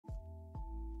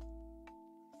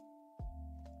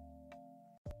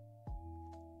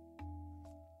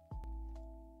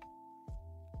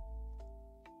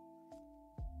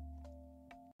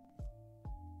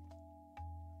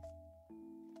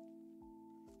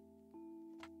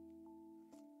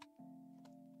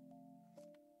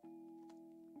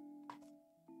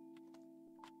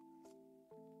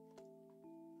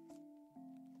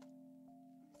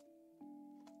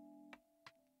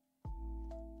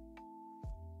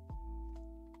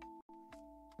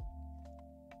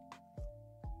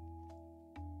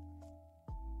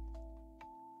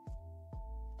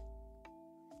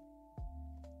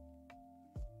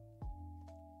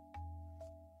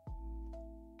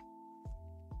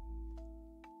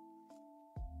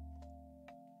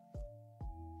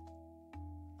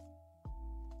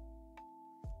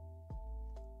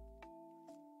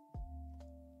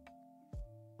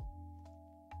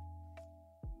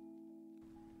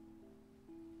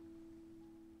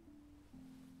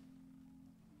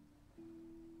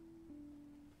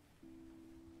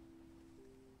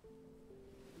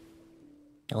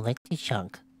Oh, that's a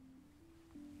shark.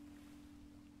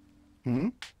 Hmm?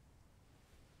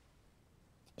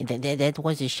 That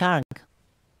was a shark.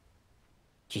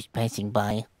 Just passing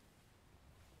by.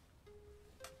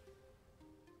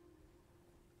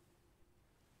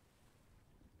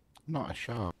 Not a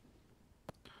shark.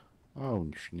 Oh,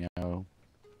 no.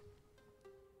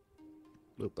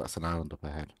 Look, that's an island up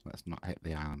ahead. Let's not hit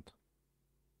the island.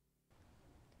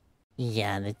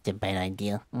 Yeah, that's a bad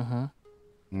idea. Mm-hmm.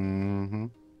 Mm-hmm.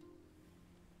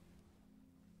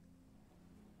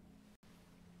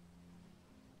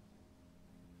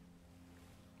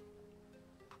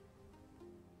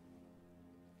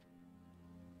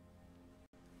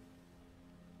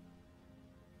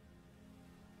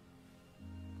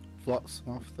 Flotsam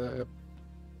off the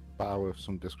bow of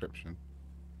some description.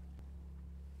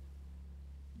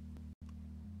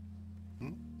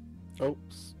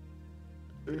 Oops.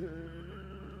 Hit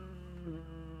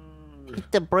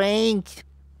the brake.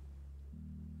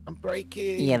 I'm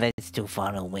braking. Yeah, that's too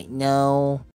far away.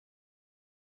 No.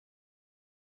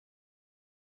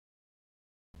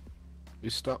 You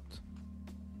stopped?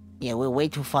 Yeah, we're way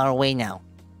too far away now.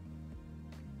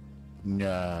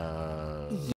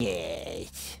 No.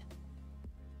 Yes.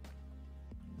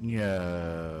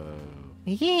 No.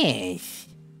 Yes.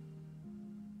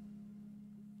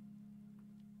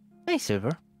 Hey,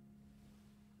 Silver.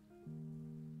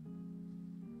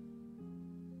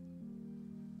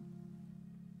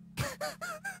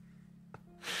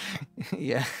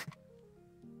 Yeah.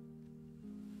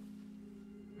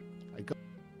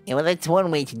 Yeah, well, that's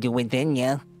one way to do it then,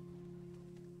 yeah.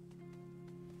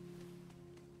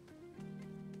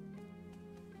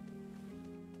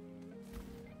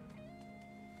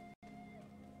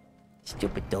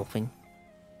 Stupid dolphin.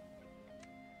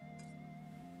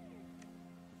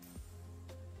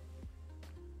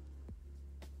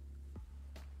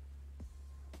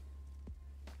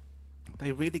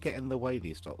 They really get in the way,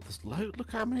 these dogs.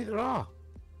 Look how many there are.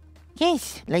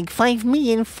 Yes, like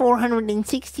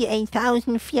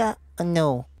 5,468,000 fiat.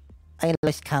 No, I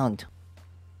lost count.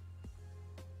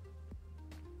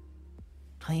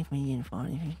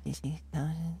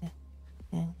 5,456,000.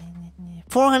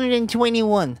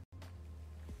 421.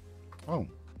 Oh.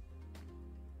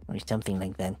 Or something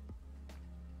like that.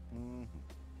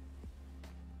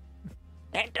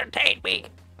 Entertain me.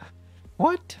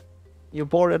 What? You're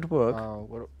bored at work?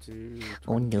 We're up to 20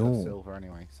 Oh no. odd silver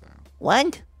anyway, so.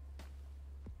 What?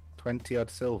 20 odd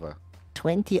silver.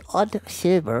 20 odd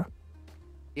silver?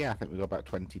 Yeah, I think we got about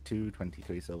 22,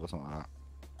 23 silver, something like that.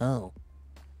 Oh.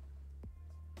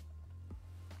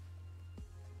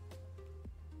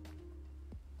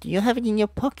 Do you have it in your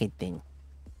pocket then?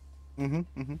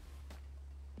 Mm-hmm.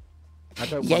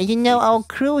 Yeah, you know, our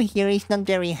crew here is not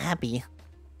very happy.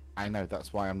 I know,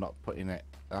 that's why I'm not putting it.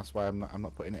 That's why I'm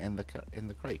not putting it in the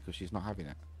crate, because she's not having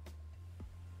it.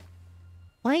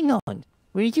 Why not?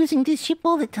 We're using this ship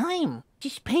all the time.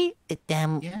 Just pay the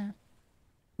damn... Yeah.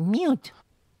 Mute.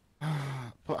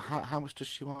 But how much does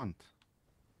she want?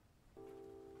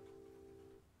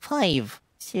 5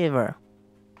 silver.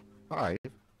 5?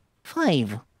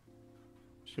 5.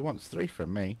 She wants 3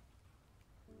 from me.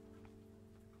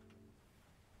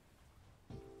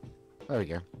 There we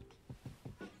go.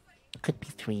 Could be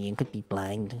 3 and could be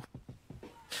blind.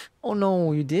 Oh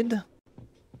no, you did?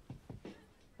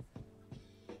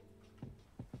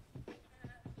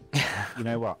 You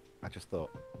know what? I just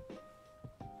thought.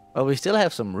 Well, we still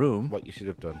have some room. What you should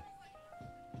have done.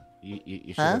 You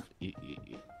should Huh? have.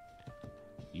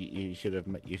 You should have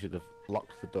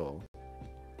locked the door,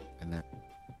 and then.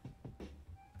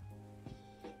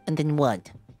 And then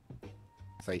what?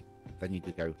 Say, then you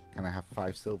could go. Can I have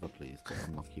 5 silver, please, to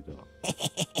unlock your door?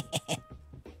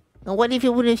 What if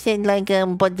you would have said like,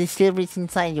 but the silver is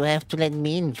inside, you have to let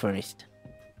me in first?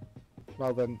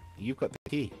 Well then, you've got the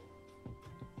key.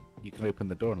 You can open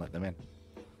the door and let them in.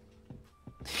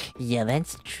 Yeah,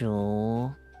 that's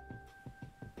true.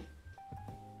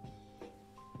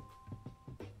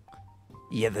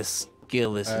 Yeah, this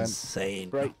skill is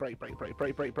insane. Break.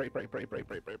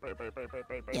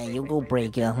 Yeah, you go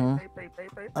break it, huh?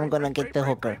 I'm gonna get the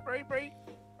hooker.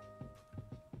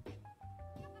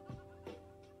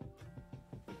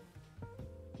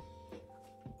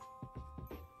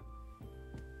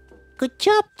 Good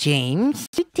job, James.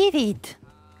 You did it.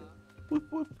 Whoop,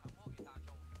 whoop.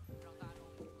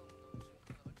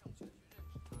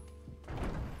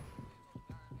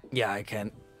 Yeah, I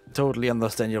can totally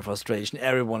understand your frustration.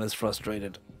 Everyone is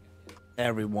frustrated.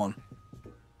 Everyone.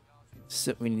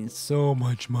 So we need so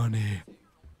much money.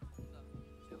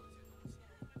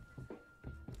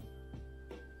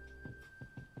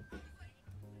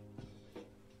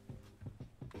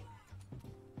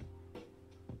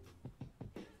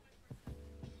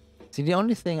 See, the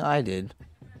only thing I did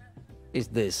is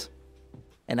this.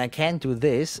 And I can't do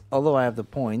this, although I have the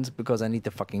points, because I need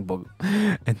the fucking book.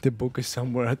 And the book is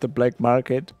somewhere at the black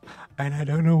market. And I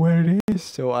don't know where it is.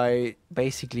 So I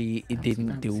basically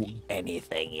didn't do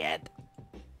anything yet.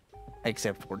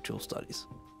 Except for tool studies.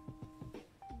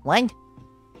 What?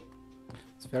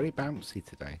 It's very bouncy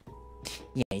today.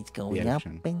 Yeah, it's going The up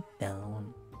ocean. and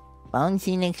down.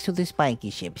 Bouncy next to the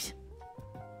spiky ships.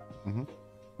 Mhm.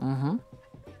 Mm-hmm.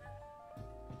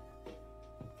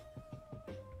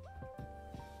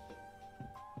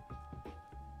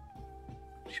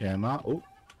 Shema. Oh,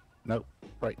 no.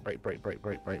 Break.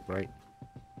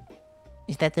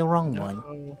 Is that the wrong one?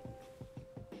 No.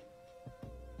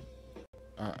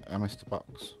 I missed a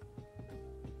box.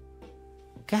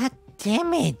 God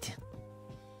damn it!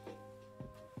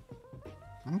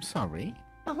 I'm sorry.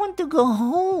 I want to go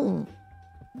home.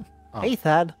 Oh, Hey,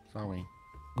 Thad. sorry.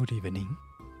 Good evening.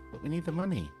 But we need the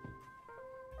money.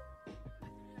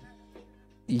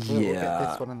 We'll get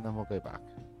Yeah. this one and then we'll go back.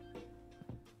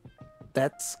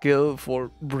 That skill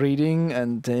for breeding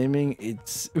and taming,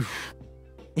 it's... oof.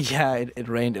 Yeah, it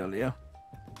rained earlier.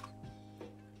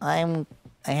 I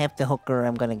have the hooker.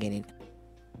 I'm gonna get it.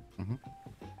 Mhm.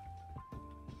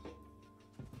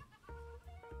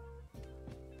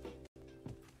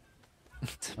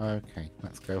 Okay,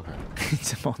 let's go home.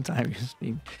 It's about time you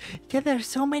stream. Yeah, there's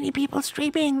so many people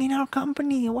streaming in our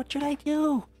company. What should I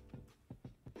do?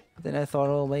 Then I thought,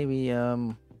 oh, maybe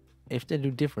if they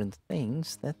do different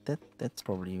things, that's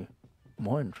probably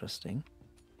more interesting.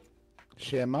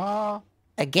 Shema.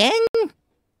 Again?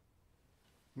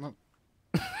 No.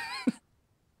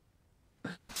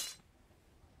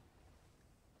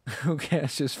 Who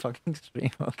cares? Just fucking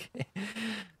stream. Okay.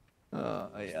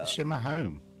 Yeah. Shema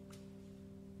home.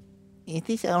 Is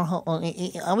this our home?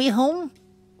 Are we home?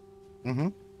 Mm-hmm.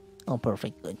 Oh,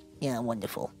 perfect. Good. Yeah,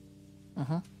 wonderful.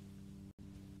 Mm-hmm.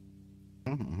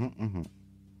 Mm-hmm.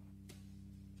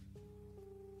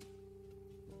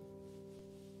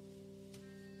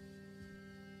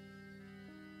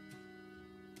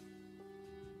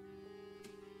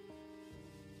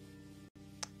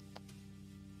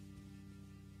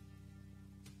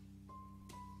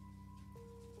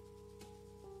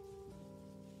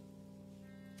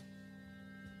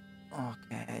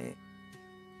 Okay.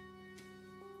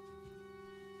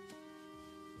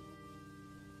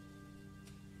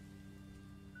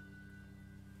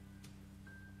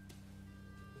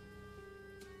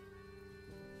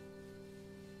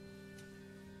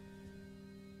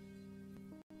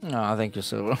 Oh, thank you,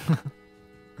 Silver.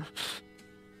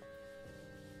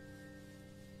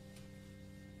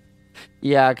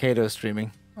 Yeah, Kato's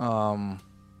streaming.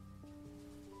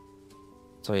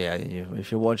 So yeah,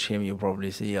 if you watch him, you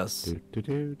probably see us.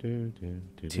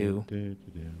 Two.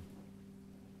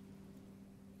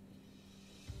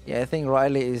 Yeah, I think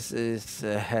Riley is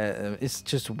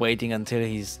just waiting until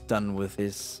he's done with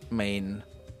his main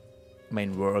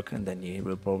work, and then he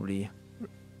will probably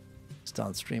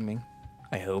start streaming.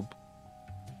 I hope.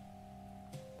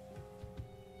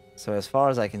 So as far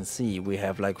as I can see, we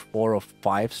have like 4 or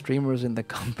 5 streamers in the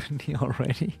company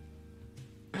already.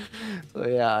 So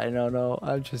yeah, I don't know.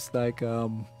 I'm just like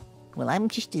Well, I'm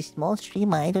just a small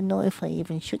streamer. I don't know if I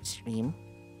even should stream.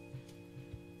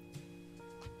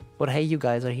 But hey, you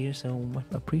guys are here, so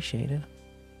appreciate it.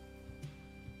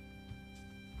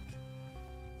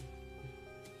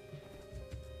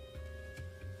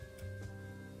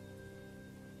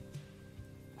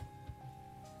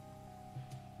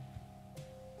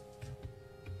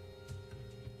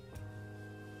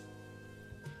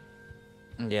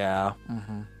 Yeah.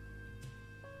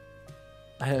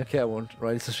 Okay, I won't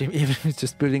write to stream even if it's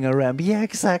just building a ramp. Yeah,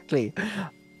 exactly.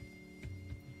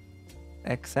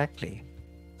 Exactly.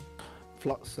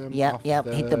 Flotsam. Yeah, off yeah,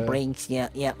 hit the brakes. Yeah,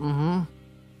 yeah, mm-hmm.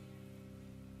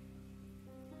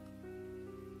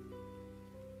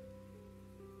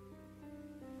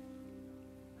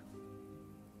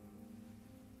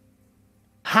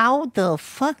 How the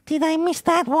fuck did I miss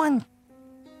that one?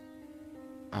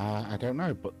 I don't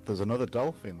know, but there's another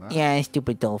dolphin there. Yeah,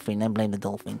 stupid dolphin. I blame the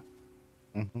dolphin.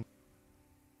 Mm-hmm.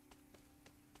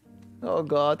 Oh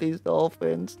god, these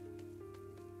dolphins.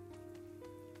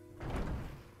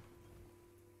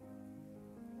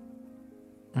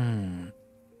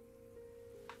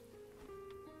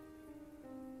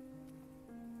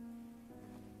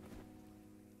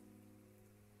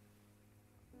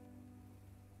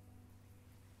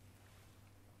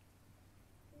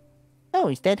 Oh,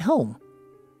 is that home?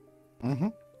 Mm-hmm.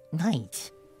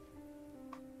 Nice.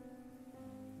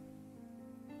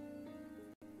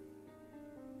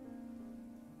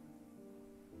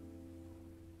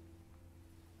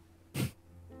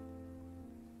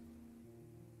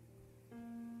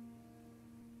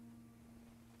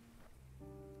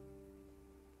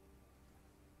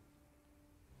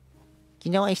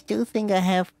 You know, I still think I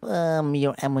have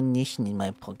your ammunition in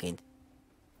my pocket.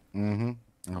 Mm-hmm.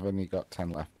 I've only got 10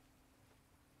 left.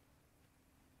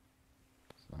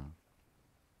 So.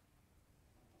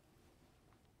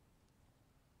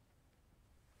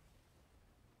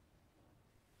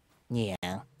 Yeah.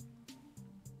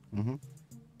 Mm-hmm.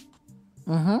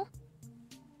 Mm-hmm.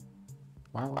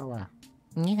 Wow.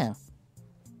 Yeah.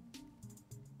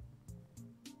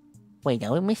 Wait,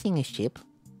 are we missing a ship?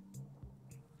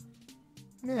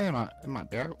 Yeah, it might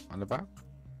be out and about.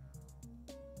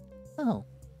 Oh.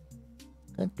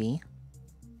 Could be.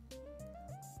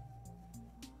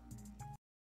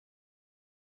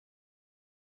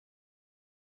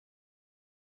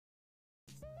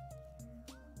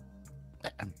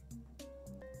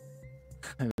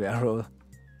 Maybe I roll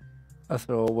a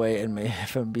throwaway and may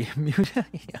have be mute.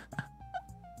 Yeah.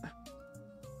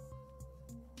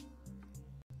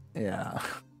 Yeah.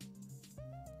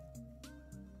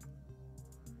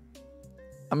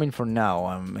 I mean, for now,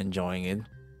 I'm enjoying it.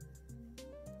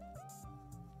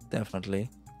 Definitely.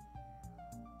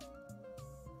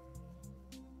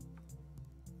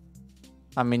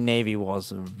 I mean, Navy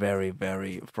was very,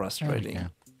 very frustrating. Yeah.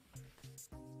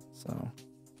 So.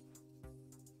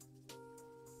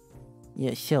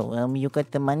 Yeah, so, you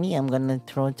got the money? I'm gonna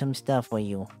throw some stuff for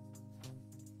you.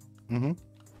 Mm-hmm.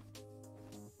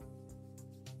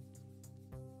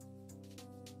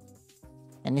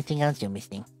 Anything else you're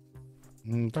missing?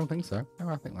 Don't think so. No,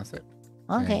 I think that's it.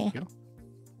 Okay. Thank you.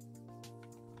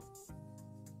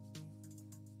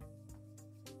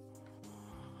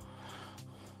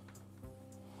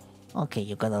 Okay,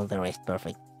 you got all the rest.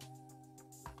 Perfect.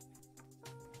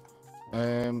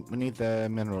 We need the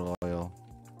mineral oil.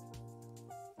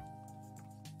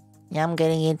 Yeah, I'm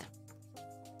getting it.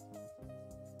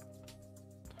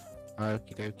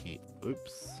 Okie dokie.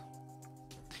 Oops.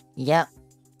 Yeah.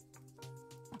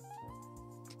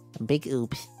 A big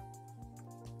oops.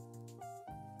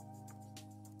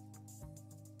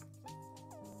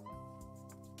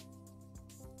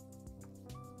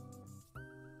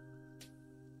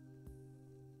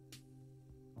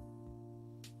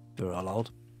 You're all out.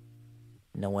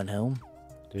 No one home?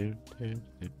 Do. Do.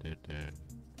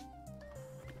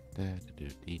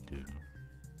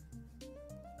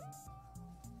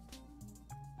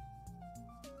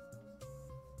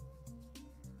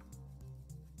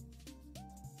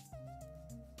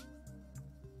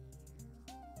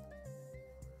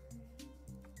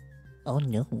 Oh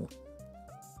no.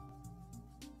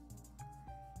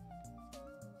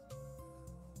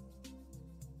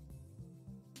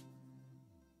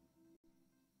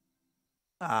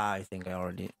 I think I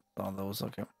already saw those.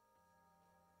 Okay.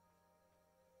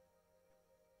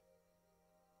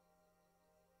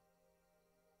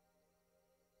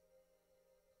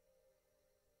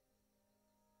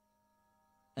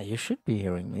 You should be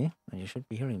hearing me. You should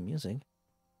be hearing music.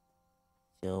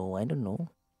 So, I don't know.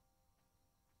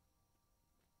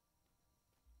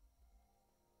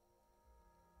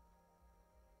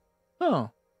 Oh.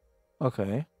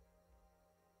 Okay.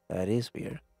 That is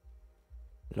weird.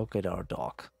 Look at our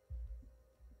dog.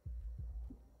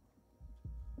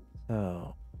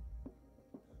 So.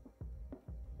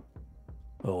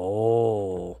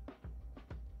 Oh.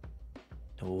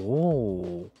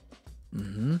 Oh.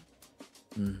 Mm-hmm.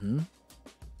 Mm-hmm.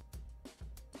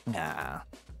 Ah.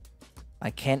 I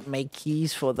can't make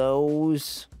keys for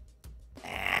those.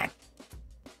 Ah.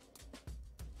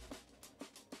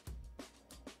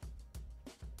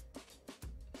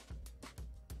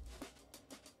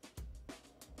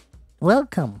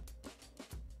 Welcome.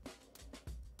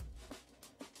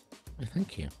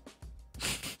 Thank you.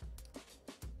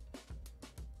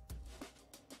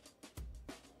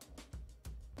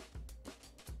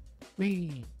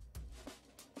 Whee.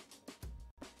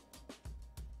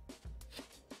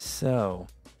 So.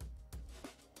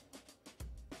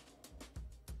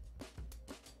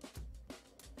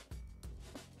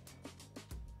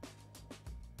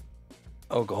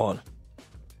 Oh god.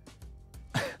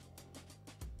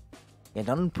 Yeah,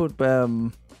 don't put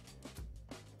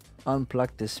unplug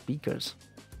the speakers.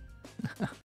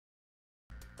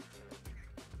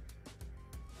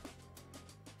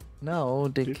 No,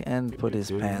 Dick and put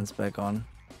his pants back on.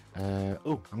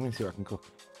 Oh, I'm going to see what I can cook.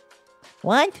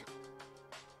 What?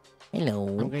 I'm Hello.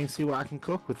 going to see what I can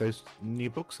cook with those new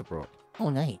books I brought. Oh,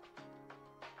 nice.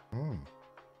 Mm.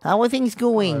 How are things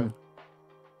going?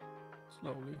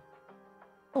 Slowly.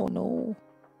 Oh no.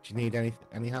 Do you need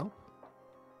any help?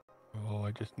 Oh,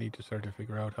 I just need to start to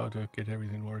figure out how to get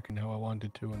everything working how I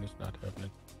wanted to, and it's not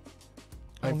happening.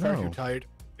 I'm far too tired.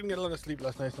 Didn't get a lot of sleep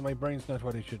last night, so my brain's not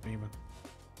what it should be, man.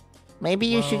 Maybe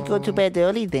you should go to Well- bed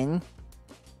early then.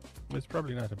 It's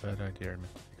probably not a bad idea,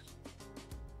 Mr. Dickson.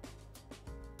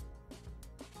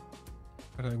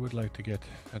 But I would like to get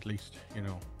at least, you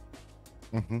know,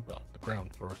 well, the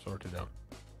ground floor sorted out.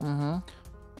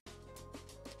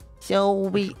 So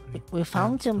we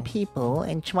found some people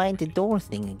and tried the door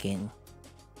thing again.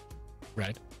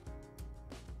 Right.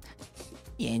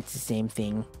 Yeah, it's the same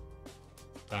thing.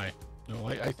 No,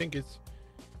 I think it's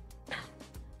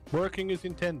working as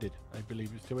intended. I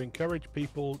believe is to encourage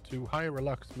people to hire a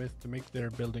locksmith to make their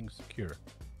buildings secure.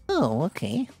 Oh,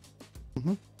 okay.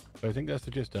 So I think that's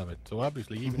the gist of it. So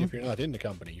obviously, even if you're not in the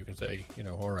company, you can say, you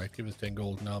know, all right, give us 10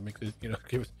 gold and I'll make this, you know,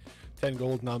 give us 10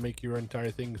 gold and I'll make your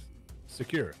entire thing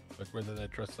secure. But whether they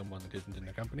trust someone that isn't in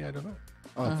the company, I don't know.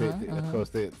 Oh, of course,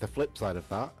 the flip side of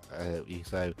that, you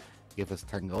say, give us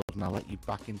 10 gold and I'll let you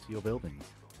back into your buildings.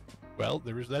 Well,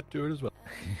 there is that to it as well.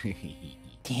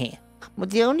 Yeah.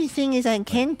 But the only thing is I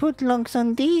can put locks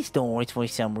on these doors for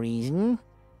some reason.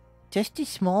 Just the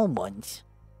small ones.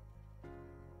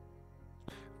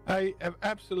 I have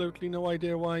absolutely no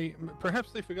idea why.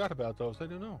 Perhaps they forgot about those. I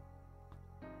don't know.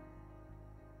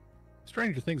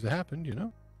 Stranger things have happened, you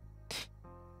know?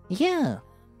 Yeah.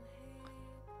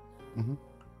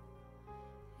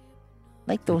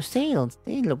 Like those sails.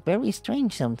 They look very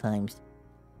strange sometimes.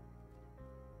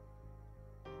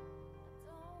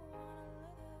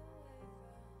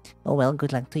 Oh well,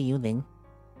 good luck to you then.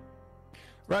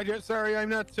 Roger, sorry, I'm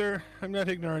not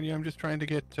ignoring you. I'm just trying to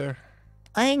get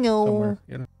I know. somewhere,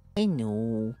 you know. I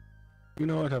know. You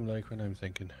know what I'm like when I'm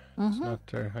thinking. It's not,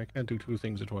 I can't do two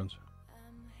things at once.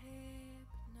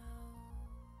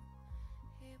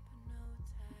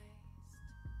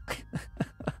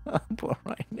 Poor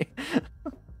Riley.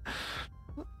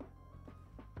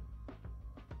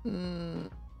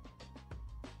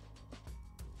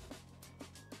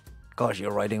 Gosh,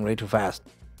 you're writing way too fast.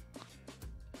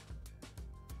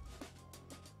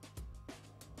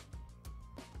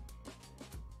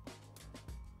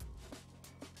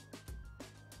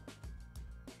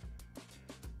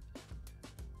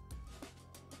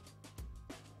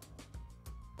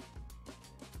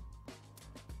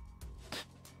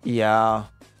 Yeah,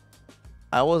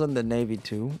 I was in the Navy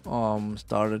too.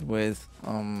 Started with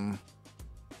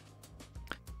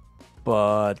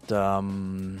but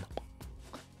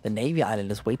the Navy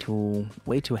island is way too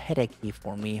headachy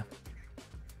for me.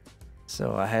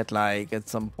 So I had like at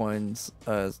some point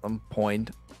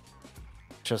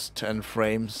just 10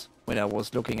 frames when I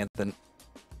was looking at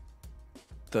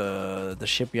the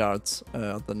shipyards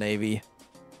of the Navy.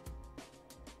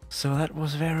 So that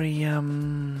was very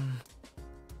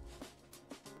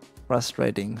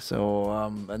frustrating. So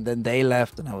and then they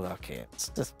left and I was like, okay, it's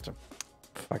just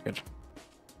fuck it.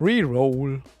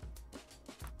 Reroll.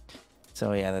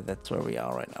 So yeah, that's where we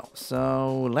are right now.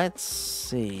 So let's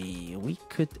see. We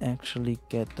could actually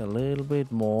get a little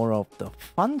bit more of the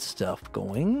fun stuff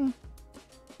going.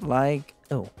 Like,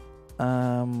 I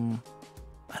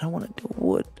don't want to do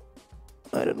wood.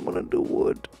 I don't want to do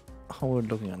wood. How we're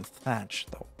looking on thatch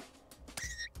though.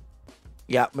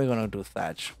 Yeah, we're gonna do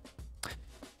thatch.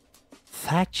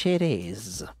 Thatch it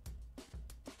is.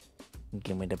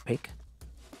 Give me the pick.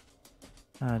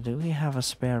 Do we have a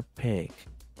spare pick?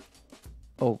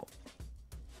 Oh.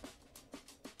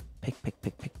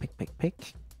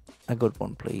 Pick. A good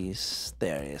one, please.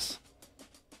 There it is.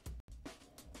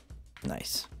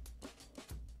 Nice.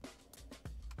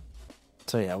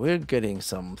 So yeah, we're getting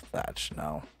some thatch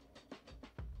now.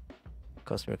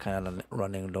 Because we're kind of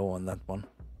running low on that one.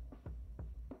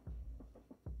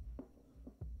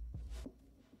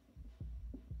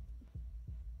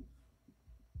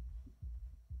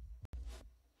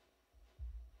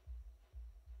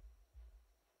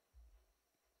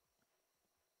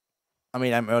 I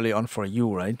mean, I'm early on for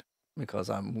you, right? Because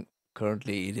I'm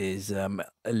currently, it is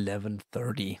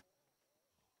 11:30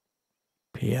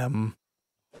 p.m.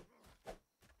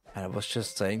 And I was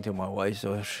just saying to my wife,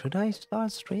 so should I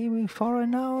start streaming for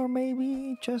an hour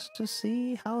maybe, just to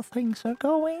see how things are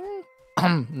going?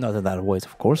 Not in that voice,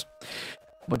 of course.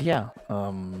 But yeah,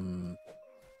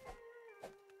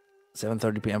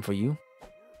 7:30 p.m. for you.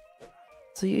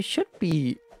 So you should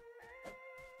be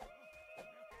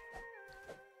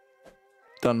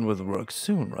done with work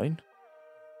soon, right?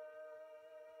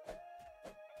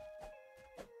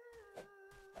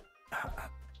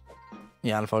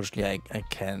 Yeah, unfortunately, I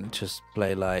can just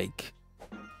play like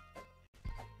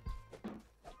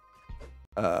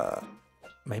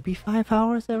maybe 5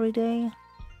 hours every day. You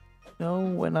know,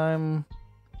 when I'm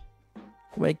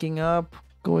waking up,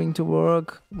 going to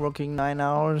work, working 9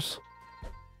 hours,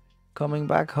 coming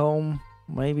back home,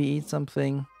 maybe eat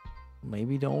something,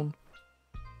 maybe don't.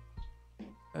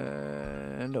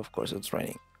 And of course it's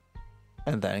raining.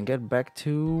 And then get back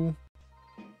to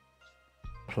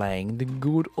playing the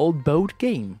good old boat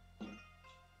game.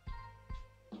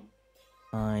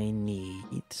 I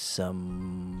need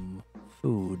some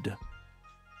food.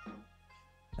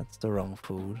 That's the wrong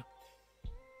food.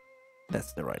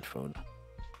 That's the right food.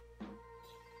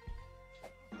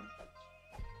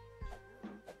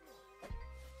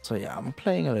 So yeah, I'm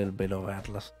playing a little bit of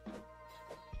Atlas.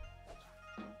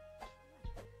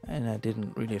 And I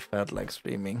didn't really felt like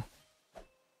streaming.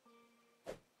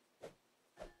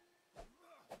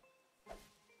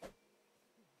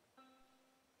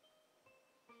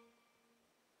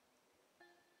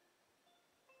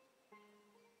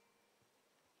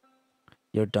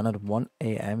 You're done at 1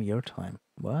 a.m. your time.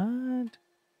 What?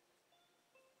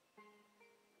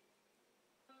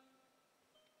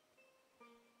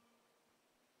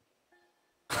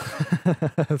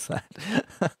 Sad.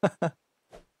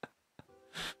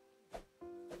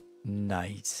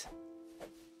 Nice.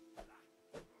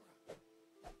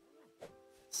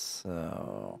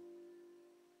 So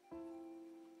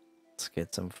let's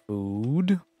get some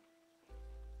food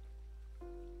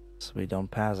so we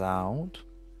don't pass out.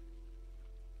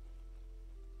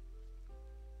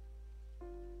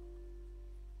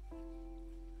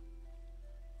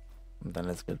 And then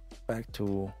let's get back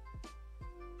to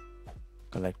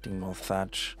collecting more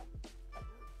thatch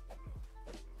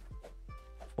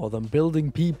for them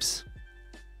building peeps.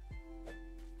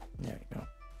 There we go.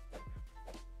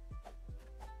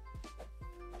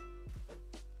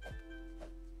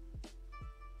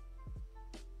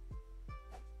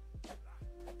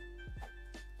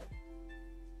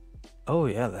 Oh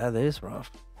yeah, that is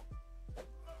rough.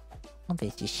 Oh,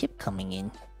 there's a ship coming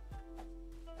in.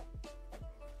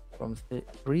 From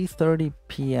 3:30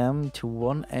 p.m. to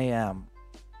 1 a.m.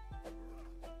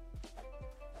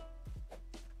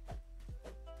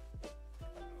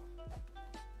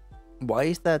 Why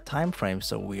is that time frame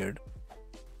so weird?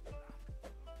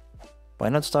 Why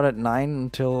not start at 9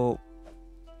 until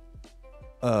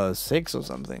 6 or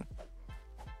something?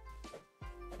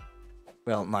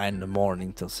 Well, 9 in the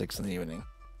morning till 6 in the evening.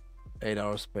 8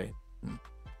 hours paid.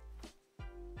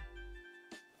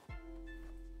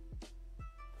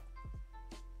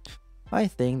 I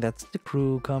think that's the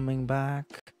crew coming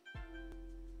back.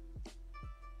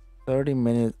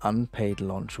 30-minute unpaid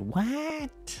lunch.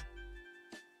 What?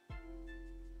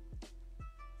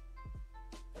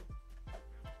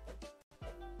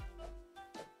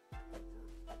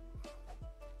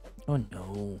 Oh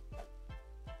no.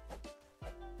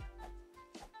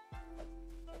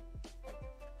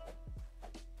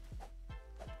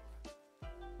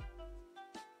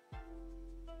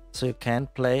 So you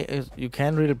can't play, you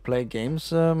can't really play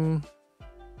games when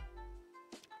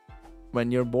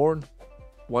you're bored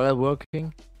while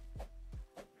working?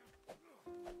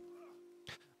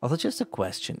 Also, just a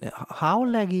question, how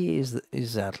laggy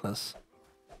is Atlas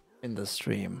in the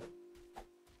stream?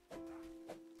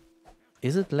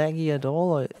 Is it laggy at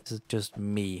all, or is it just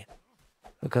me?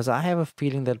 Because I have a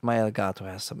feeling that my Elgato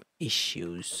has some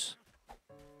issues.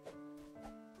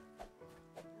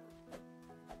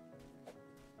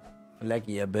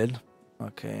 Laggy a bit.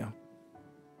 Okay.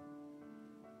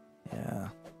 Yeah.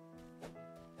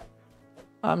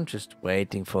 I'm just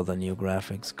waiting for the new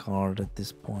graphics card at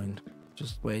this point.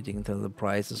 Just waiting until the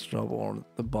prices drop or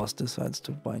the boss decides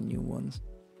to buy new ones.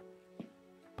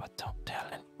 But don't tell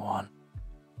anyone.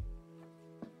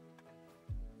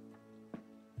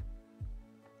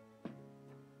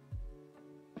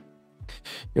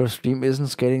 Your stream isn't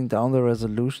scaling down the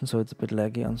resolution, so it's a bit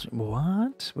laggy on stream.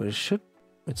 What? Well, it should.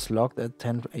 It's locked at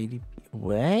 1080p.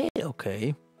 Wait,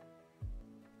 okay.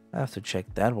 I have to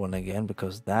check that one again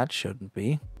because that shouldn't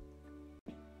be.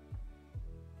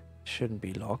 Shouldn't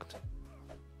be locked.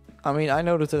 I mean, I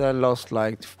noticed that I lost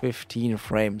like 15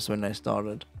 frames when I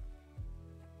started.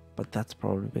 But that's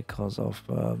probably because of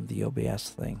the OBS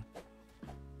thing.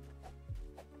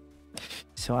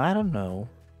 So I don't know.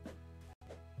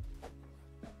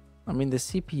 I mean, the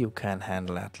CPU can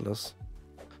handle Atlas.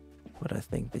 But I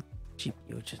think the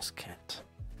GPU just can't.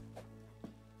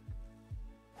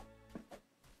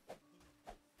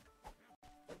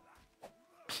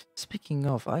 Speaking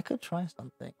of, I could try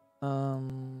something.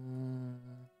 Oh,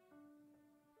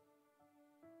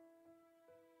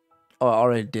 I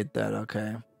already did that,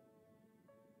 okay.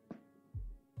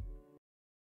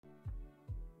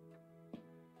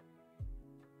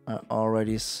 I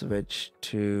already switched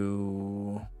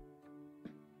to...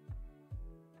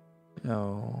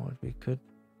 No, what we could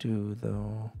do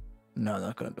though... No, I'm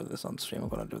not gonna do this on stream, I'm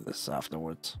gonna do this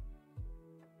afterwards.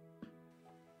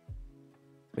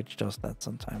 Which does that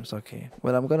sometimes, okay.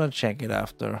 Well, I'm gonna check it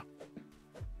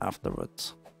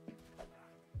afterwards.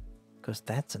 Because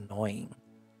that's annoying.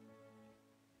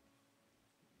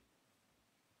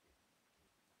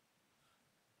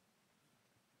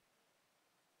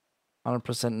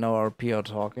 100% no RP or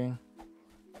talking.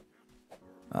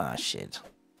 Ah, shit.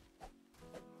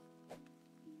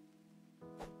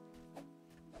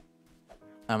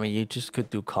 I mean, you just could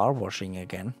do car washing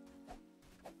again.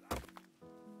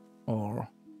 Or...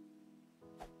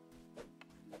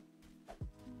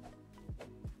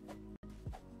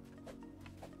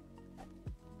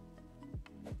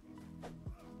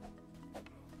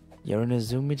 You're in a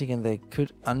Zoom meeting and they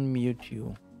could unmute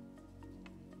you.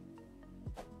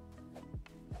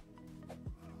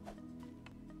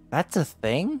 That's a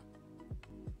thing?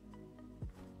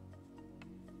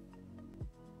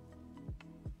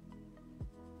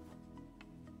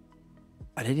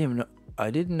 I didn't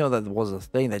know that was a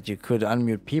thing, that you could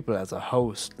unmute people as a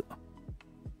host.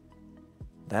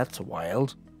 That's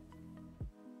wild.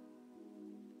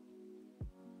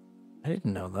 I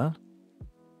didn't know that.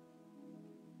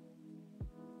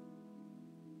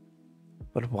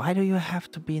 But why do you have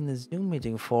to be in the Zoom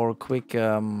meeting for a quick, you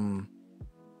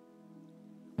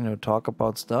know, talk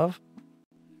about stuff?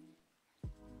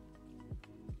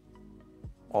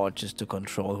 Or just to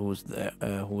control who's there,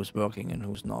 who's working and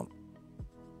who's not?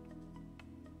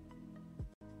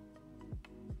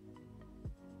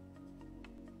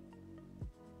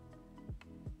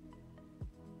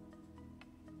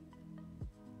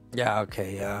 Yeah,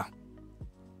 okay, yeah.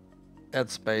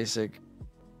 That's basic.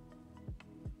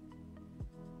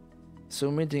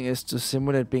 Zoom meeting is to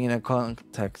simulate being in a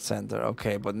contact center.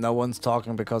 Okay, but no one's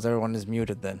talking because everyone is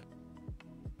muted then.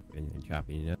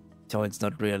 So it's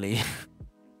not really.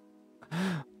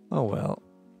 Oh well.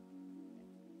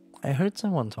 I heard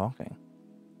someone talking.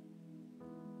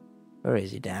 Where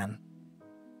is he, Dan?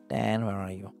 Dan, where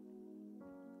are you?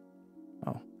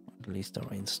 Oh, at least the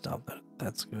rain stopped.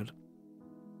 That's good.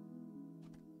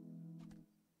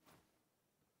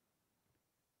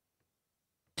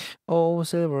 Oh,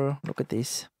 Silver, look at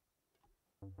this.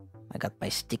 I got my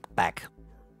stick back.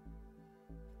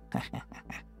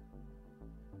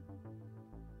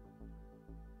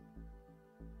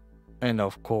 And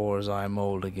of course, I'm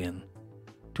old again.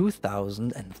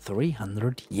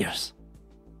 2,300 years.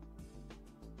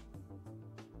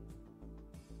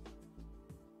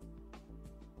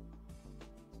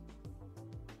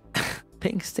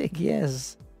 Pink stick,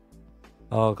 yes.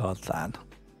 Oh god, that.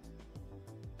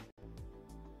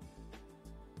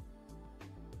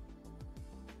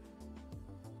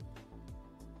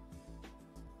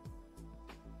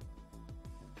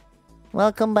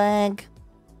 Welcome back.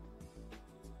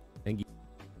 Thank you.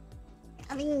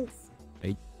 Thanks.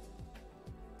 Hey.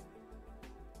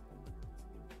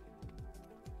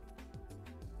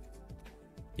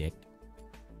 Jack.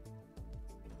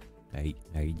 Hey,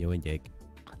 how you doing, Jack?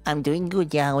 I'm doing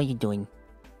good. Yeah, how are you doing?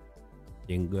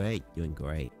 Doing great, doing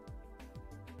great.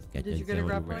 Got Did you get a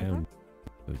grappling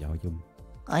hook?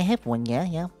 I have one. Yeah,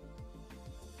 yeah.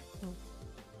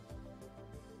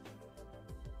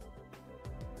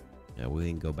 Yeah, we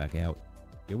can go back out.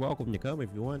 You're welcome to come if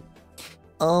you want.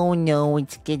 Oh no,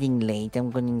 it's getting late. I'm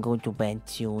gonna go to bed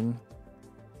soon.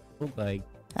 Okay.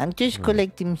 I'm just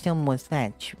collecting some more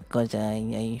thatch because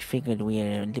I figured we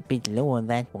are a little bit low on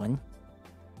that one.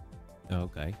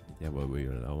 Okay. Is that what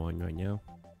we're low on right now?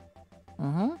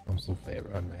 Mm-hmm. I'm so fair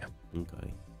right now.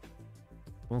 Okay.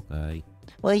 Okay.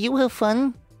 Well, you have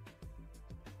fun.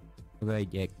 Okay,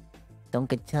 Jack. Don't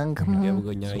get drunk. Have a Mm-hmm.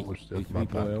 good night. So much stuff Please in my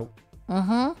sleep well.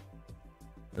 Mm-hmm.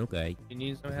 Okay. You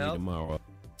need some See you help? tomorrow.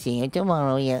 See you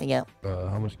tomorrow. Yeah, yeah.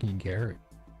 How much can you carry?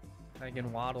 I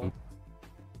can waddle.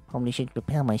 Probably should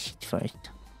prepare my shit first.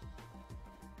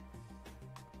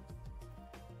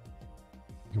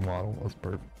 You waddle? That's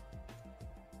perfect.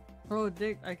 Bro,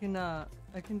 Dick, I can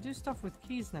do stuff with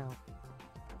keys now.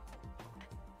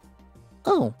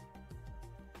 Oh.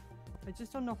 I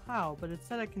just don't know how, but it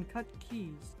said I can cut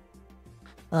keys.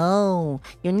 Oh,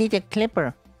 you need a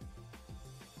clipper.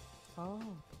 Oh.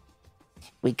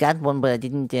 We got one, but I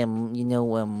didn't,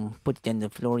 put it on the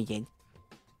floor yet.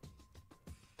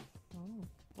 Oh.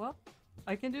 Well,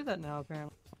 I can do that now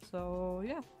apparently. So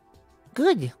yeah.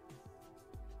 Good.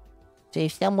 So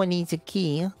if someone needs a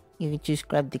key, you can just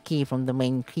grab the key from the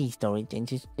main key storage and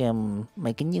just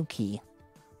make a new key.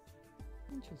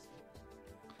 Interesting.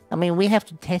 I mean, we have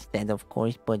to test that, of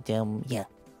course, but yeah,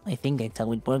 I think that's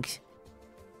how it works.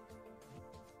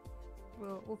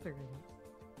 Well, we'll figure it out.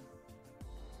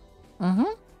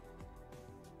 Mm-hmm.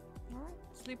 Alright.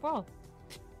 Sleep well.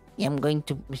 Yeah, I'm going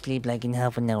to sleep like in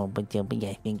half an hour, but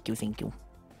yeah, thank you.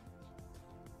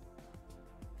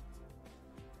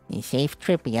 A safe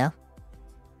trip, yeah?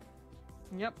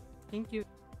 Yep. Thank you.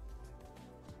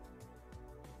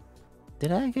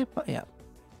 Did I get? Yeah.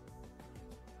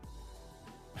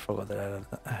 I forgot that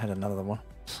I had another one.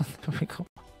 There we go.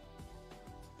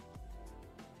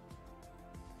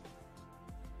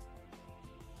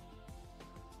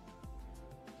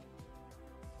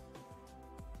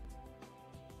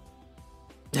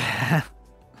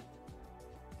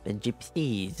 The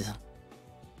gypsies.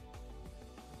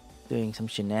 Doing some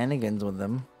shenanigans with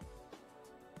them.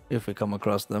 If we come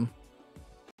across them.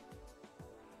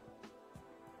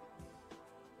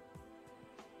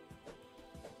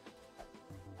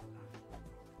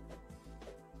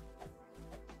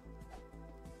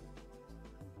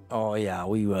 Oh yeah,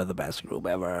 we were the best group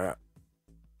ever.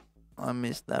 I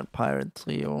missed that pirate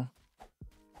trio.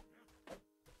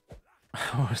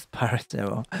 Worst pirates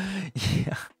ever.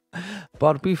 Yeah.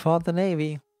 But we fought the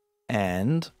Navy.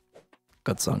 And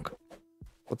got sunk.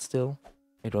 But still,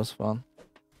 it was fun.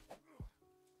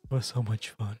 It was so much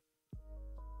fun.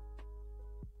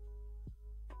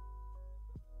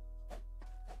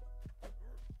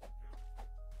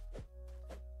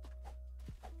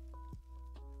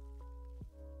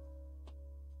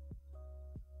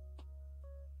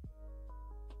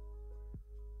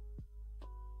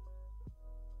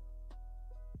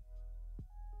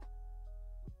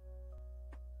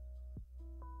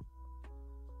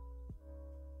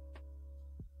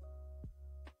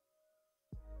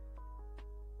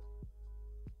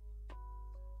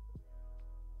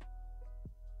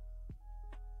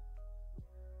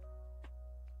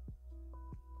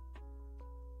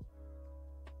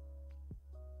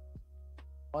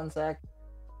 One sec.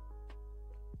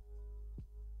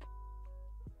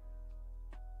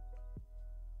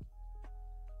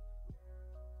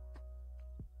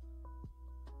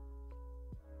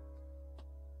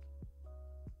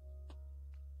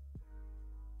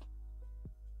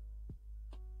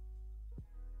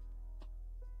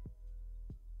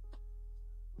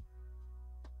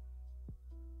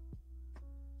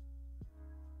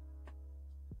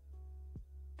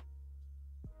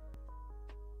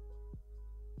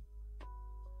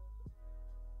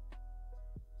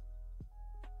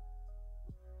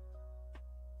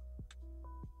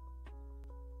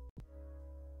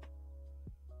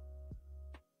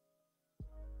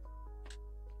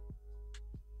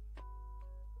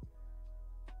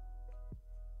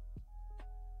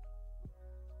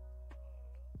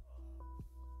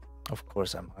 Of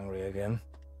course I'm hungry again.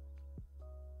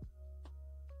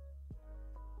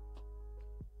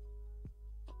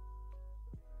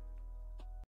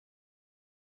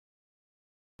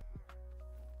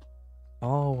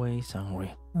 Always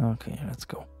hungry. Okay, let's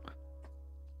go.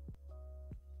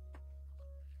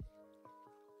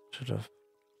 Should have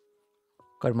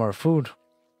got more food.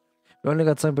 We only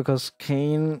got some because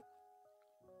Kane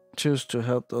chose to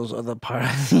help those other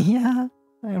pirates. Yeah,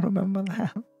 I remember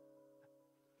that.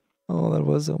 Oh, that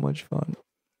was so much fun.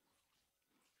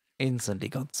 Instantly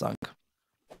got sunk.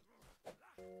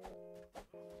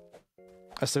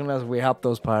 As soon as we helped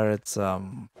those pirates,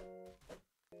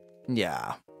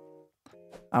 yeah.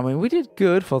 I mean, we did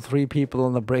good for 3 people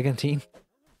on the brigantine.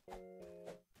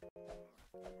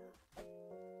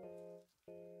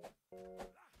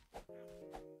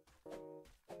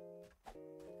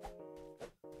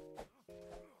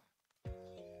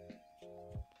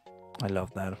 I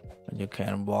love that. When you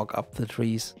can walk up the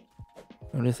trees.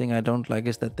 The only thing I don't like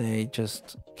is that they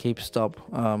just keep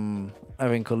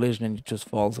having collision and you just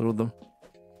fall through them.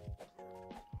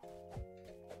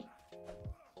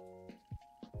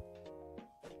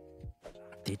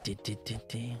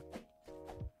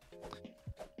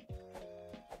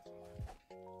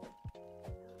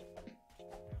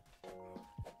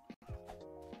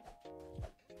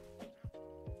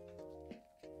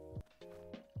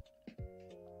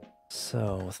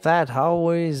 So, Thad, how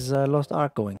is Lost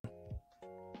Ark going?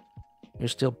 You're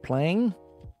still playing?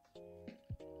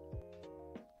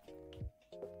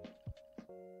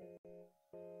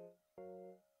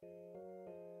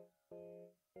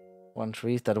 One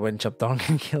trees that when chopped down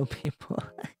can kill people.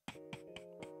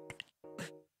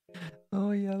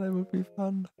 Oh yeah, that would be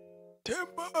fun.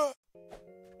 Timber!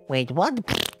 Wait, what?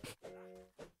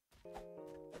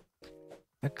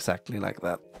 Exactly like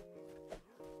that.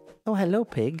 Oh, hello,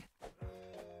 pig.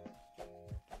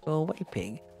 Go away,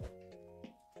 pig.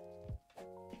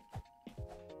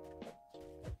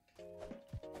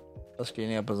 I was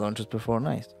cleaning up his own just before,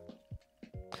 nice.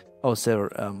 Oh, so,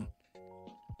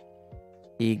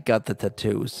 he got the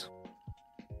tattoos.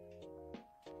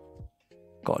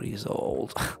 God, he's so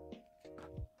old.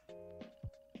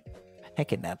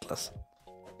 Heckin' Atlas.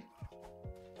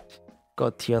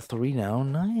 Got tier 3 now,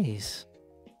 nice.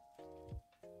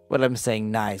 Well, I'm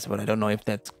saying nice, but I don't know if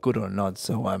that's good or not,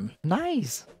 so,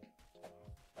 nice.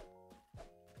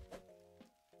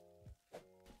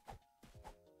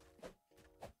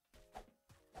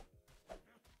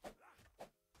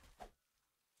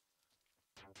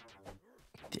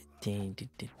 Tier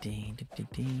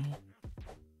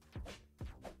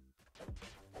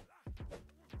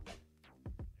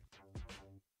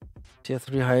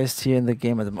 3 highest tier in the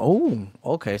game at the moment.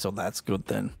 Oh, okay, so that's good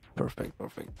then. Perfect,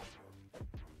 perfect.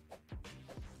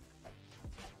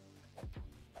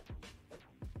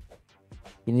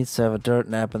 He needs to have a dirt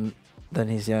nap and then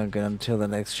he's young again until the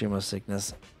next stream of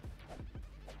sickness.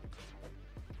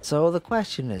 So the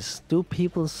question is, do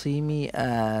people see me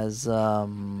as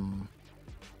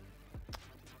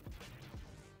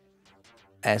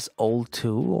old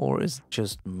too, or is it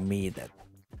just me that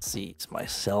sees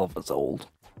myself as old?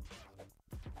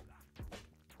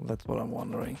 That's what I'm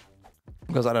wondering.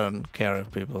 Because I don't care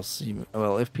if people see me.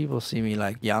 Well, if people see me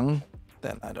like young,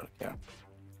 then I don't care.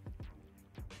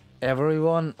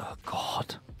 Everyone, oh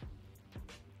god.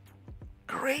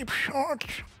 Grape shot.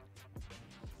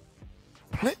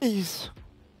 Please.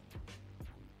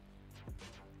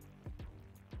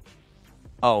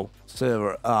 Oh,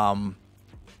 silver.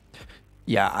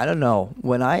 Yeah, I don't know.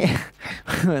 When I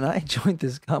when I joined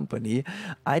this company,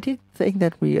 I did think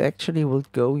that we actually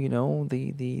would go, you know,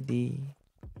 the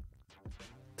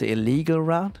illegal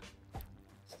route.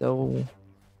 So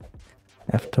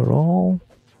after all,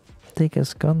 Dick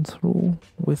has gone through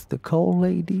with the coal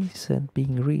ladies and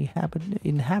being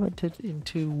inhabited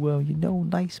into, you know,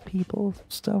 nice people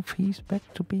stuff. He's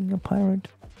back to being a pirate.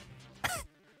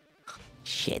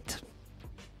 Shit.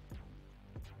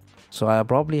 So I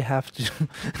probably have to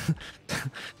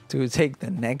to take the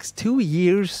next 2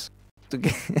 years to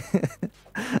get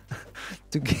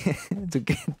to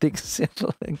get Dickson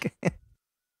again.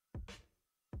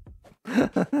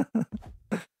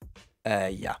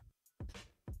 Yeah.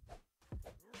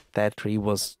 That tree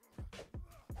was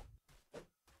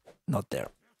not there.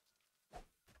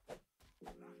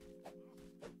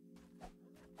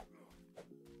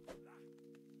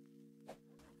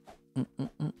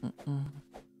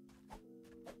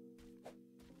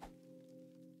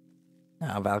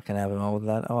 Val can have him over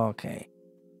that. Oh, okay.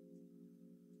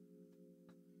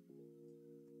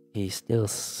 He's still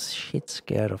shit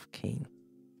scared of Kane.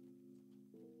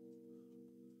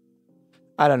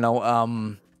 I don't know.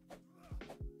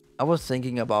 I was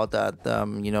thinking about that.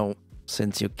 You know,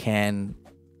 since you can't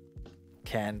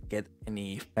get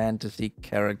any fantasy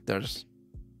characters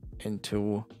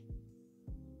into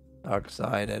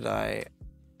Darkside,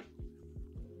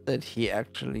 that he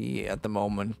actually at the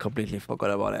moment completely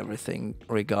forgot about everything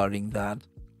regarding that.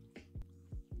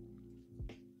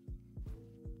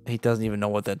 He doesn't even know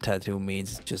what that tattoo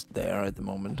means. It's just there at the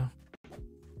moment.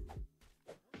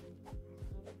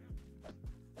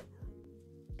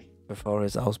 Before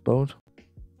his houseboat.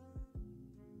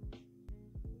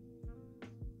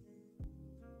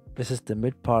 This is the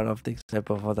mid part of the step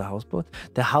before the houseboat.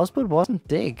 The houseboat wasn't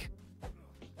Dick.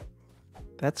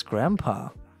 That's Grandpa.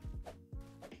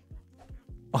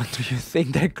 Or do you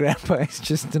think that Grandpa is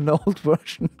just an old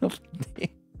version of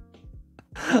Dick?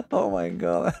 Oh my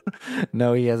god.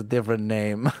 No, he has a different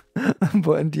name.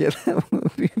 But yeah, that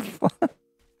would be fun.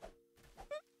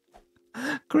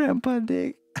 Grandpa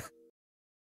Dick.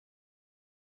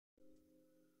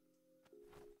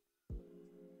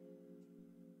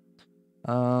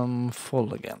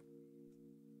 Full again.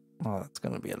 Oh, that's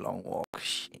gonna be a long walk.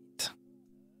 Shit.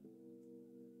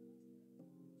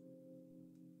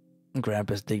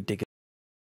 Grandpa's Dick.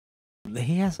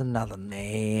 He has another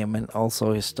name, and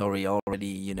also his story already,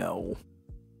 you know,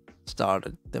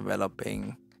 started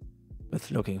developing with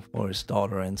looking for his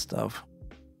daughter and stuff.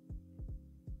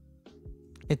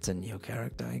 It's a new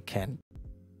character. I can't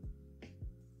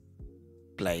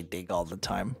play Dick all the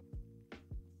time.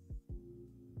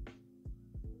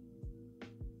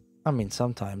 I mean,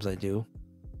 sometimes I do.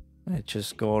 I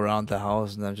just go around the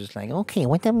house and I'm just like, okay,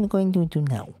 what am I going to do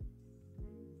now?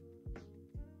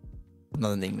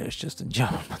 Not in English, just in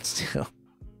German, but still.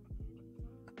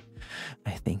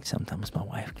 I think sometimes my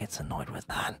wife gets annoyed with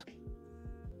that.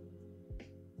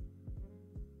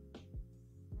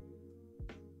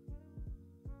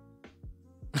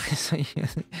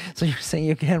 So you're saying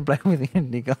you can't play with your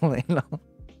Dick all day long?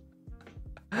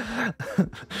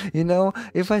 You know,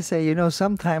 if I say, you know,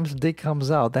 sometimes Dick comes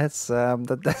out, that's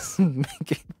that doesn't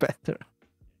make it better.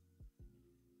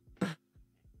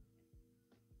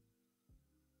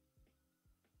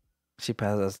 She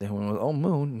passes the moon. Oh,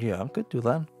 moon. Yeah, I could do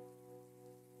that.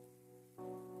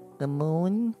 The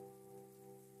moon.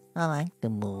 I like the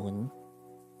moon.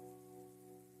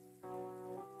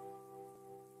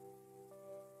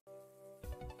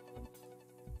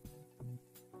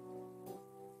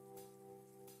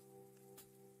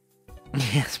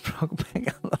 Yes, Brokeback,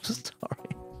 I love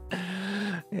story.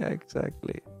 Yeah,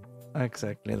 exactly.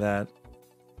 Exactly that.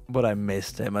 but I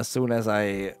missed him as soon as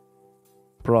I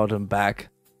brought him back.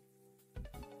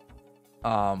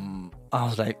 I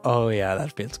was like, oh yeah,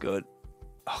 that feels good.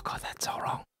 Oh god, that's so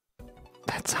wrong.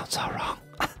 That sounds so wrong.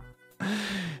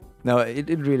 No, it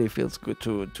really feels good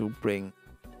to bring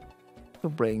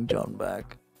John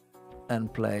back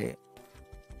and play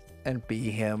and be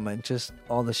him and just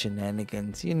all the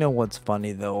shenanigans. You know what's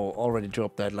funny though? Already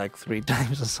dropped that like 3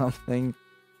 times or something.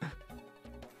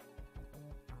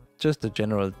 Just the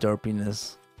general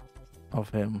derpiness of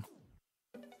him.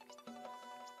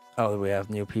 Oh, do we have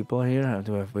new people here?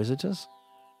 Do we have visitors?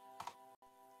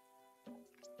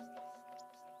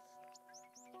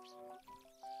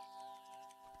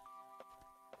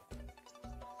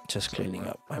 Just cleaning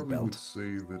up my probably would belt.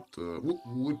 say that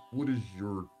what is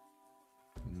your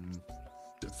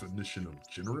definition of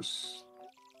generous?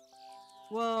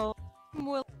 Well, I'm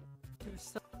willing to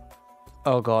sell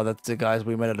Oh god, that's the guys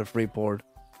we met at the Freeport.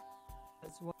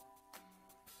 as well.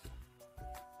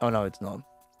 Oh no, it's not.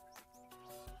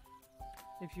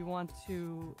 If you want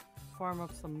to farm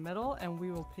up some metal, and we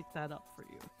will pick that up for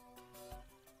you.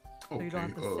 So Okay. you don't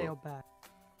have to sail back.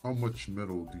 How much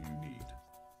metal do you need?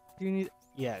 Do you need?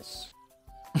 Yes.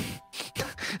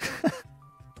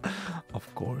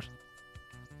 Of course.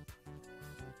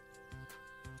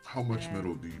 How much Yeah.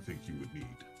 metal do you think you would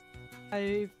need?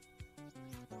 I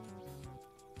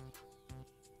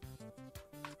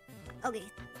Okay.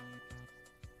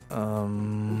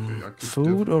 Okay, I could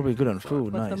Food or we good on definitely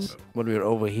food? But the- Nice. But we're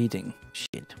overheating.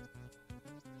 Shit.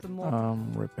 the more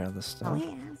Repair the Oh stuff. yeah,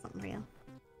 I have something for you.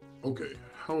 Okay,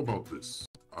 how about this?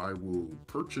 I will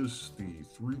purchase the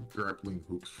 3 grappling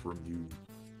hooks from you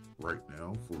right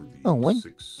now for the Oh, what?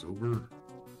 6 silver.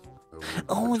 I will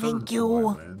Oh, return thank to you.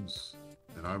 my lands,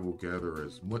 and I will gather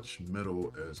as much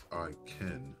metal as I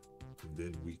can, and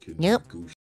then we can Yep.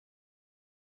 negotiate.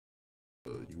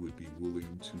 You would be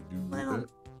willing to do Well, that?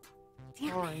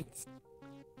 Damn Alright. it.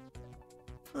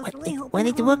 I was really hoping Well,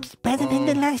 it for- works better than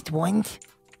the last ones.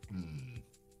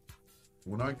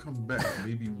 When I come back,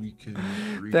 maybe we can.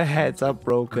 create The some heads are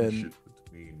broken. friendship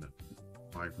between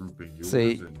my group and yours,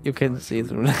 See, and you can I see show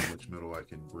through how that. much metal I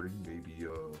can bring. Maybe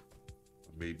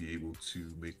may be able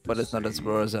to make. But this it's not as a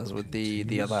worse as with the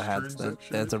continuous other hats.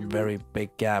 transaction, There's a if you will. very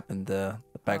big gap in the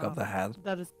back of the hat.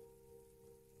 that is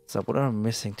So what am I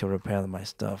missing to repair my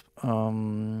stuff?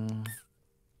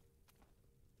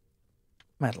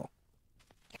 Metal.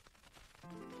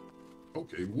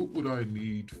 Okay, what would I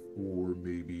need for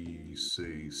maybe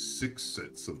say 6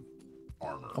 sets of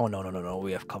armor? Oh no,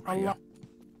 we have cover a here. lot.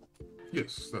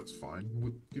 Yes, that's fine.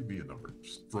 Give me a number.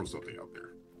 Just throw something out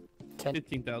there.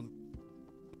 15,000.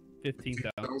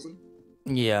 15,000. 15,000?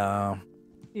 Yeah.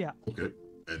 Okay.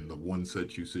 And the one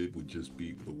set you said would just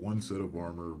be the one set of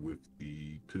armor with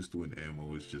the pistol and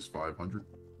ammo is just 500?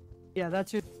 Yeah,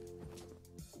 that's your.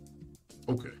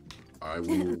 Okay. I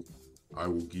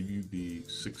will give you the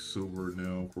 6 silver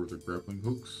now for the grappling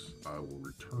hooks. I will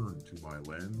return to my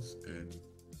lands, and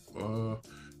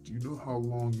do you know how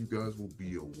long you guys will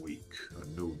be awake? I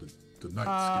know the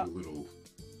nights get a little.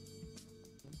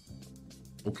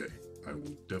 Okay, I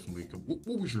will definitely come.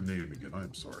 What was your name again? I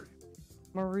am sorry.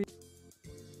 Marie.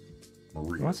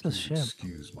 Maria. What's the please ship?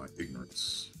 Excuse my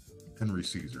ignorance. Henry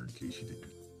Caesar, in case you didn't.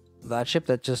 That ship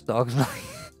that just docks.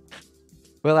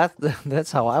 Well,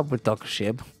 that's how I would dock a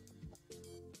ship.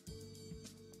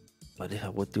 But if I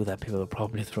would do that, people would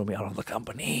probably throw me out of the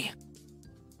company.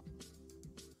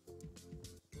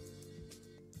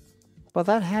 But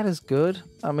that hat is good.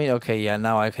 I mean, okay, yeah,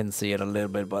 now I can see it a little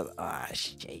bit, but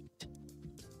shit.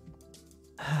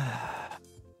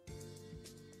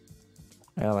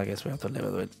 Well, I guess we have to live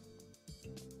with it.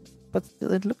 But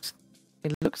still, it looks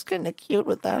kind of cute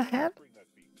with that hat.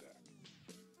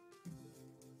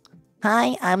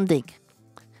 Hi, I'm Dick.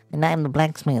 And I'm the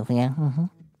blacksmith, yeah? Mm-hmm.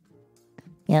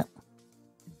 Yep.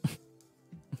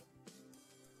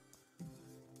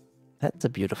 That's a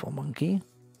beautiful monkey.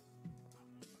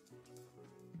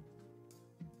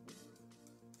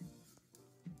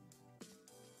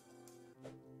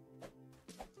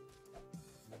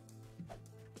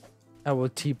 I will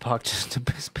teapot just to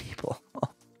piss people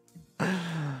off.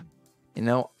 You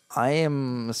know, I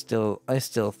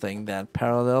still think that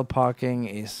parallel parking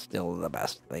is still the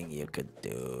best thing you could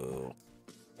do.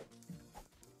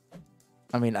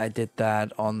 I mean, I did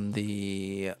that on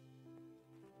the...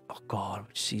 Oh god,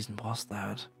 which season was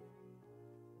that?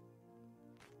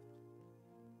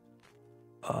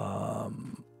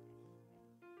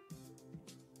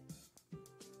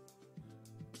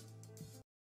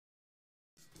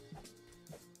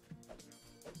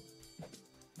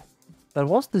 That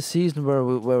was the season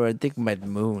where I think met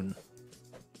Moon.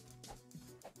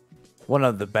 one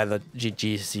of the better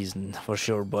GG season for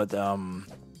sure. But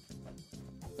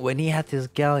when he had his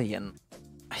galleon,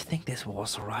 I think this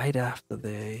was right after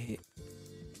the.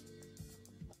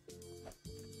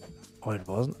 Or it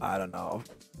wasn't. I don't know.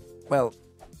 Well,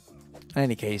 in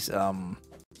any case,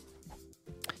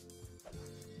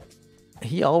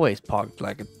 he always parked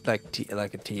like a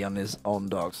T on his own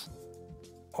docks,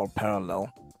 or parallel,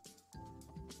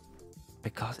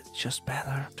 because it's just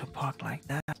better to park like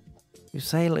that. You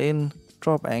sail in,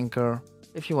 drop anchor.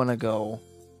 If you wanna go,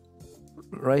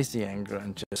 raise the anchor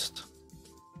and just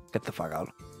get the fuck out.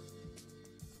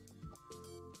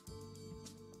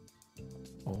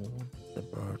 Oh, the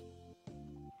bird.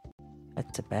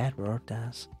 That's a bad word,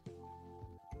 Daz.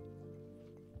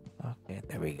 Okay,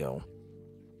 there we go.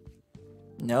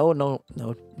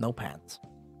 No pants.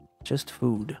 Just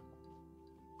food.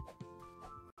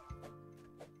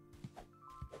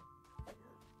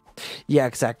 Yeah,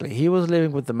 exactly. He was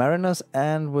living with the mariners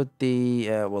and with the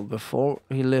well, before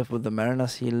he lived with the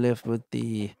mariners, he lived with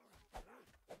the.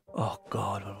 Oh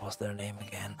God, what was their name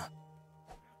again?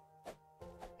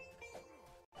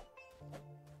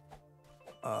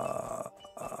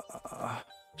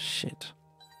 Shit.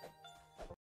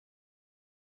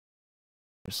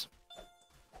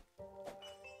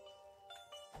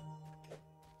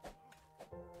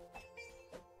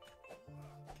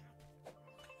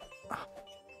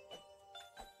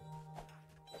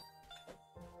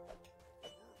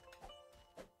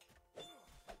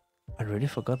 I really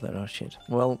forgot that. Oh shit.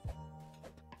 Well,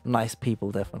 nice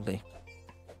people, definitely.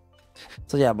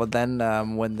 So yeah, but then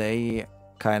when they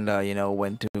kinda,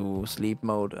 went to sleep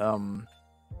mode, I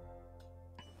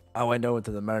went over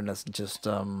to the mariners and just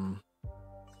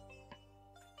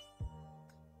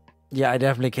yeah, I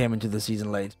definitely came into the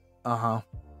season late.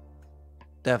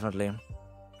 Definitely.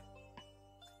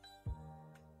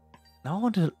 Now I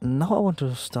want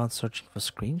to start searching for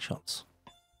screenshots.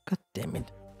 God damn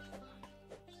it.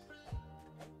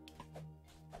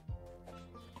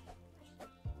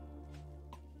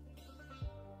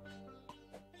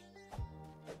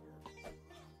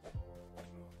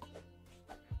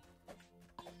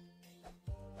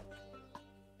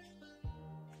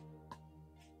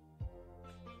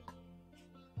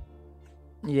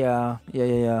 Yeah.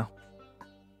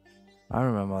 I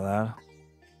remember that.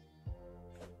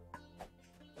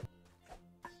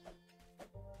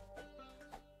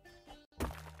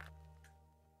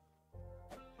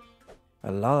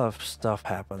 A lot of stuff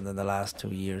happened in the last 2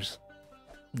 years.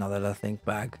 Now that I think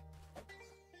back.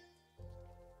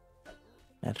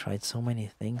 I tried so many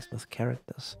things with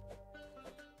characters.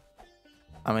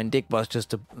 I mean, Dick was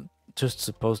just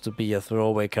supposed to be a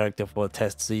throwaway character for a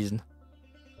test season.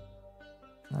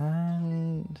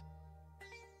 And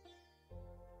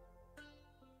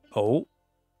oh,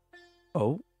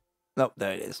 no,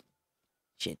 there it is.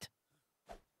 Shit.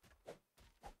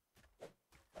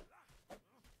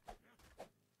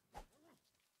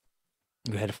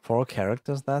 You had 4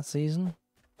 characters that season?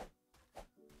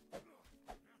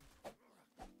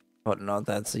 But not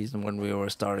that season when we were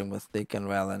starting with Dick and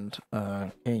Val and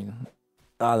Kane.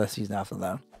 The season after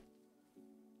that.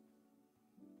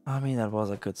 I mean, that was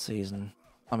a good season.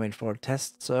 I mean, for a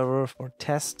test server, for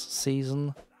test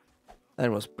season, that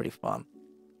was pretty fun.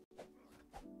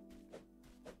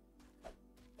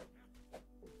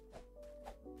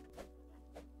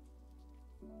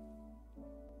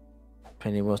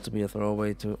 Penny was to be a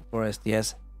throwaway for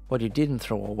SDS, but you didn't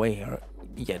throw away her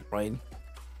yet, right?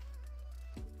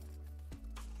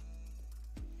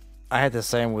 I had the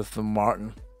same with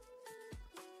Martin,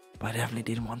 but I definitely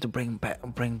didn't want to bring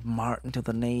Martin to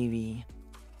the Navy.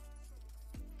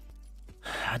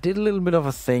 I did a little bit of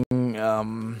a thing,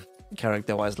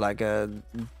 character-wise, like a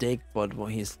Dick, but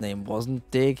his name wasn't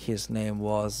Dick. His name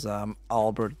was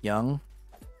Albert Young,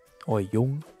 or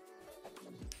Jung.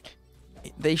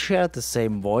 They shared the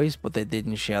same voice, but they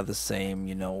didn't share the same,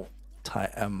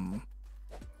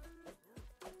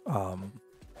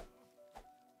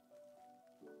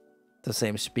 the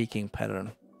same speaking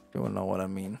pattern. If you know what I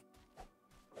mean.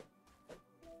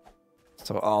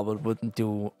 So Albert wouldn't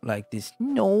do like this,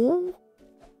 no,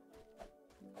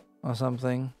 or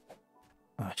something.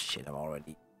 Oh shit, I'm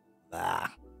already.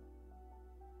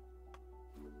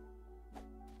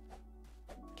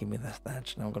 Give me that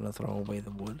thatch and I'm gonna throw away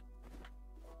the wood.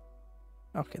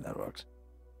 Okay, that works.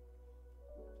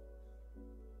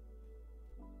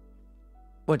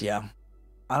 But yeah,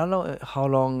 I don't know how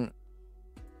long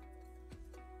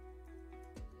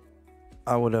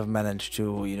I would have managed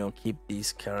to, keep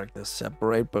these characters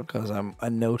separate, because I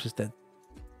noticed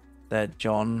that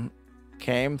John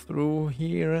came through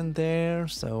here and there,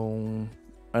 so,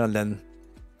 and then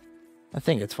I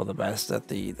think it's for the best that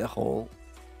the whole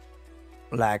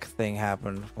lag thing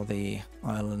happened for the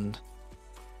island.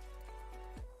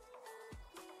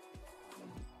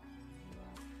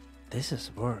 This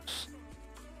is worse.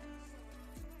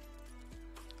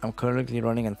 I'm currently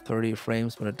running in 30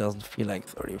 frames, but it doesn't feel like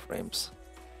 30 frames.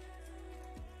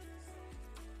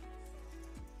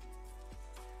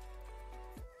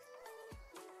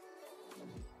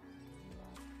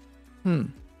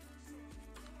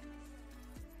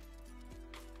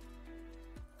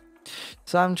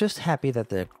 So I'm just happy that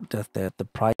the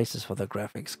prices for the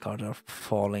graphics card are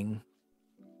falling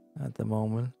at the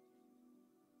moment.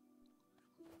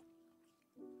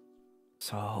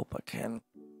 So I hope I can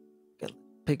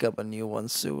pick up a new one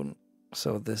soon.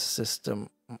 So this system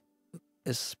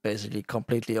is basically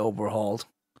completely overhauled,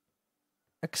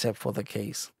 except for the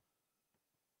case.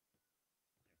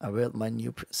 I built my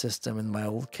new system in my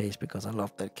old case because I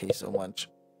love that case so much.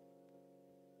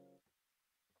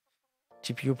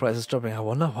 GPU price is dropping. I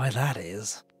wonder why that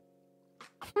is.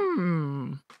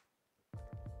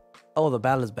 Oh, the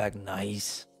battle is back.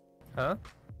 Nice. Huh?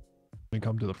 We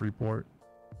come to the free port.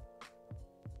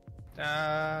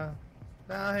 I'll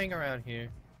hang around here.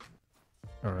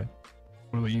 All right.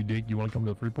 What about you, Dick? You want to come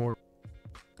to the free port?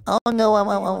 Oh no,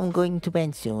 I'm going to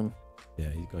bed soon.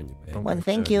 Yeah, he's going to bed. Well,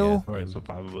 thank So, you. yeah. All right, so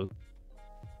 5 of us.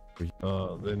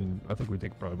 Then I think we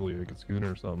take probably like a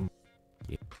schooner or something.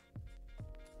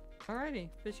 Alrighty,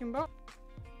 fishing boat.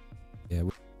 Yeah.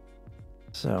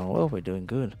 So, well, we're doing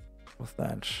good with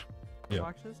that. Yeah.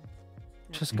 Boxes.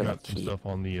 Just You gonna got some keep. stuff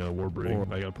on the war brig.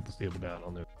 I gotta put the stable down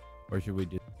on there. Or should we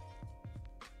do?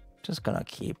 Just gonna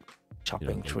keep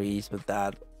chopping like- trees with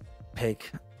that pig,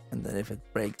 and then if it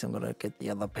breaks, I'm gonna get the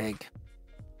other pig.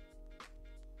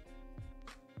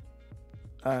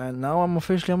 And now I'm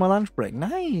officially on my lunch break.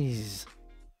 Nice.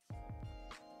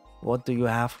 What do you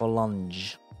have for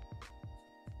lunch?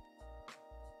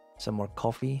 Some more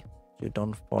coffee so you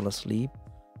don't fall asleep.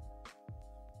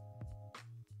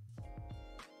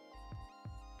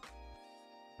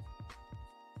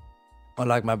 Or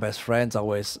like my best friend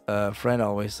always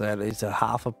said, it's a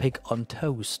half a pig on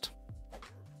toast.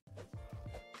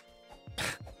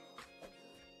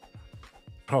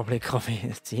 Probably coffee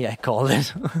and tea, I call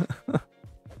it.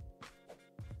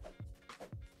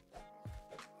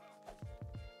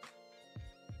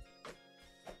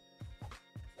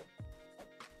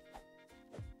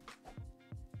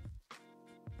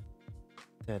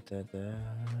 Da, da, da.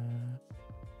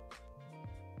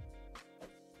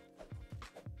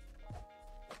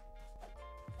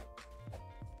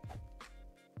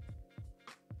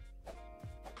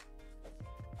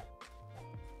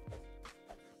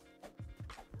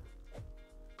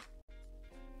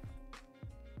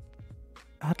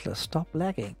 Atlas, stop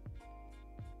lagging.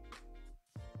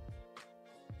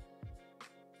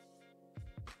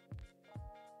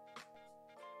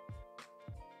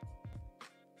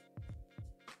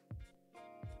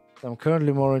 I'm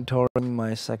currently monitoring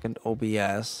my second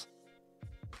OBS,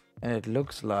 and it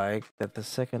looks like that the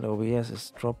second OBS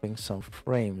is dropping some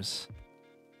frames.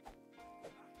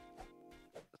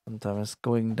 Sometimes it's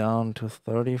going down to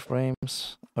 30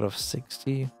 frames out of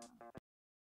 60.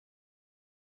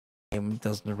 Game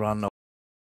doesn't run.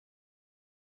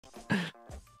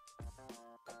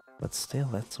 But still,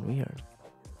 that's weird.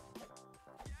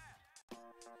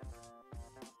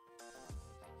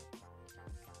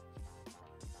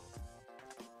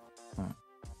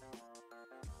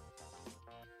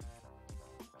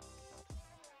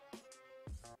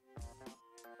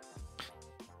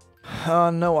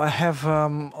 No, I have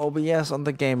OBS on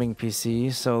the gaming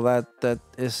PC, so that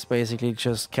is basically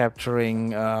just capturing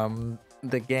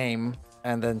the game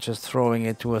and then just throwing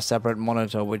it to a separate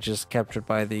monitor, which is captured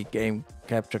by the game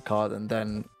capture card and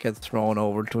then gets thrown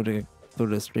over to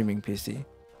the streaming PC.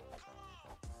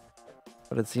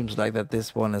 But it seems like that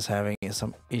this one is having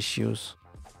some issues.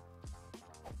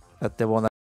 That the one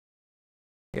that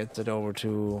gets it over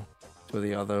to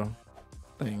the other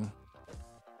thing.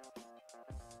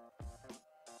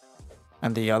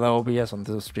 And the other OBS on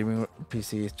the streaming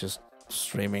PC is just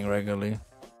streaming regularly.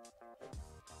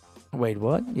 Wait,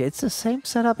 what? Yeah, it's the same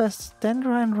setup as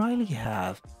Dendra and Riley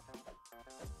have.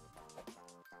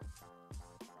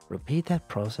 Repeat that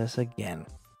process again.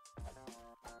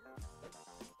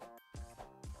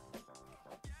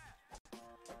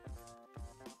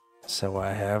 So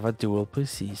I have a dual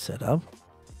PC setup.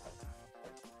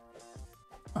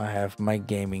 I have my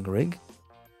gaming rig.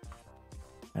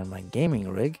 And my gaming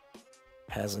rig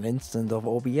has an instance of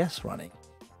OBS running.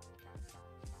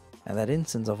 And that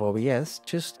instance of OBS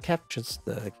just captures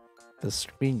the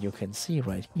screen you can see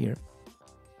right here.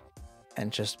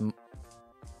 And just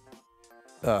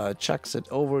chucks it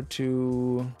over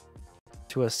to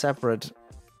a separate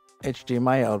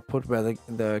HDMI output where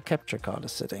the capture card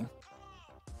is sitting.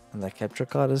 And the capture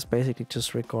card is basically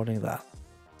just recording that.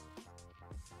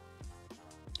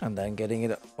 And then getting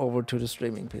it over to the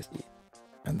streaming PC.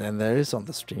 And then there is on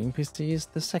the streaming PC is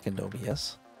the second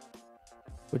OBS,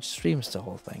 which streams the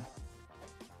whole thing.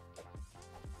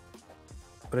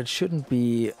 But it shouldn't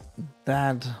be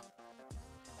that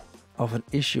of an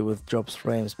issue with drops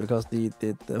frames, because the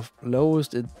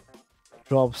lowest it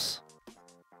drops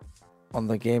on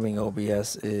the gaming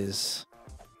OBS is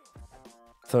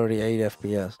 38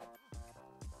 FPS.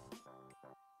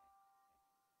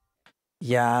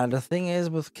 Yeah, the thing is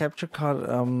with capture card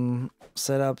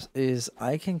setups is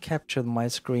I can capture my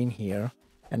screen here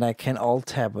and I can alt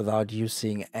tab without you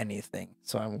seeing anything.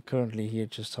 So I'm currently here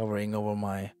just hovering over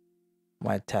my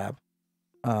tab.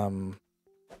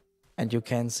 And you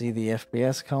can see the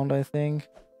FPS count, I think.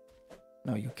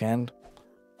 No, you can't.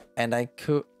 And I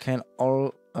can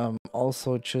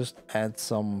also just add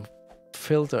some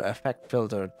effect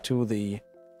filter to the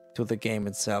game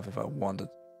itself if I wanted.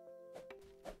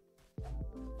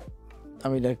 I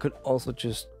mean, I could also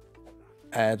just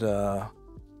add another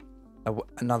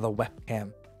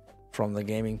webcam from the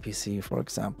gaming PC, for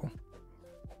example.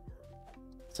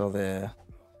 So they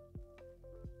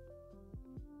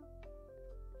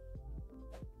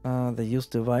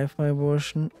used the Wi-Fi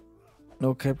version,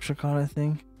 no capture card, I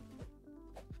think.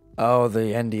 Oh, the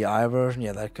NDI version,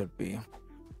 yeah, that could be.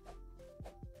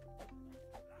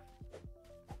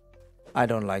 I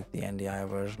don't like the NDI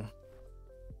version,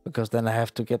 because then I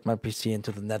have to get my PC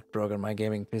into the network, and my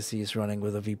gaming PC is running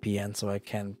with a VPN, so I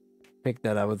can't pick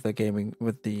that up with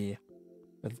the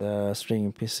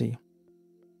streaming PC.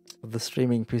 The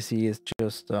streaming PC is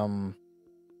just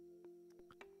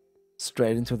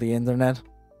straight into the internet,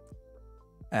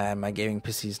 and my gaming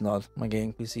PC is not. My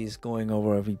gaming PC is going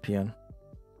over a VPN.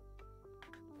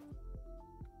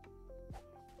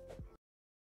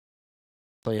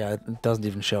 So yeah, it doesn't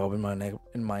even show up in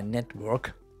my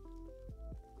network.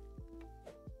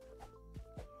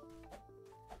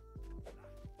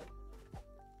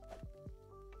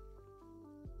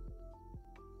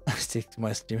 I stick to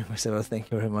my streaming myself.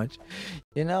 Thank you very much.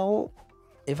 You know,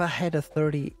 if I had a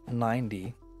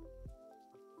 3090,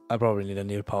 I probably need a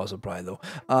new power supply though.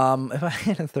 If I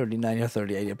had a 3090 or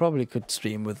 3080, I probably could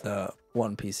stream with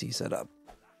one PC setup,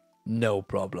 no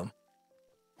problem.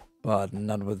 But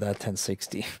not with that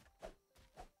 1060.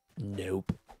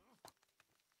 Nope.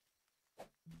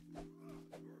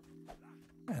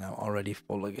 And I'm already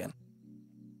full again.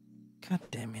 God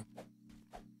damn it.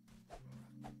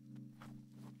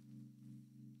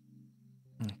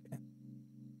 Okay.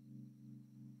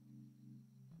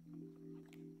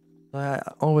 So I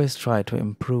always try to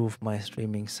improve my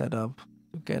streaming setup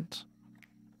to get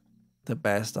the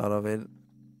best out of it.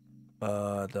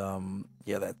 But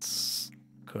yeah, that's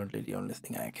currently the only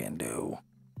thing I can do.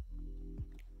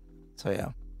 So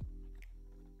yeah,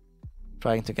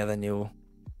 trying to get a new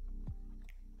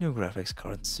graphics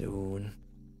card soon.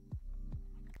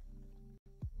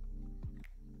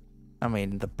 I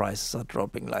mean, the prices are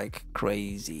dropping like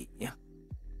crazy. I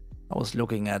was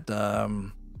looking at a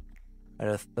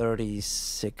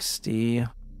 3060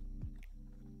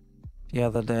 the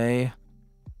other day.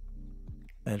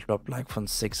 It dropped like from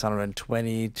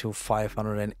 620 to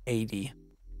 580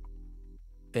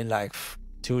 in like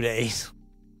 2 days.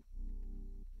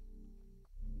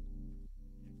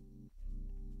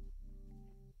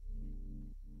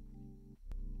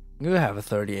 You have a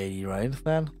 3080, right,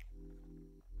 then?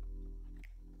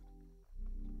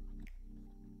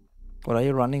 What are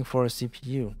you running for a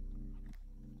CPU?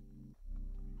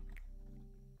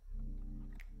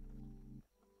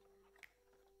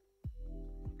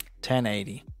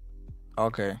 $1080.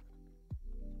 Okay.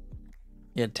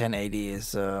 Yeah, 1080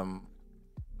 is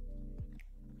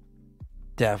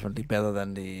definitely better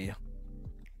than the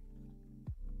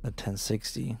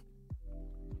 1060.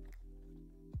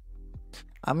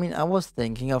 I mean, I was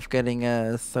thinking of getting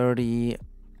a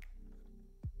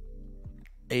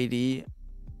 3080,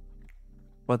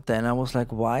 but then I was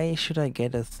like, why should I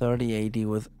get a 3080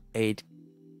 with 8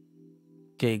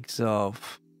 gigs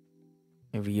of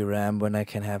VRAM when I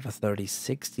can have a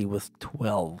 3060 with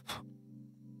 12?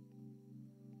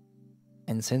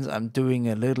 And since I'm doing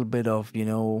a little bit of, you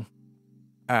know,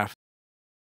 after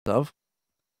stuff,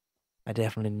 I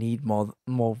definitely need more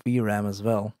VRAM as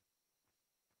well.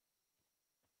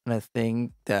 And I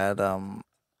think that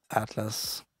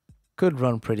Atlas could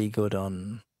run pretty good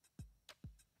on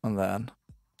that.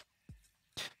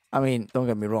 I mean, don't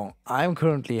get me wrong, I'm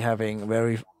currently having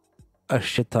a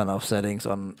shit ton of settings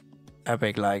on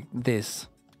Epic like this,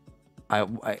 I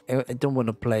don't want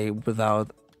to play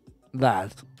without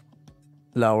that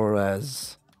lower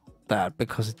as that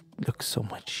because it looks so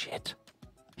much shit.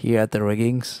 Here at the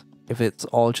riggings, if it's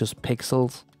all just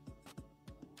pixels.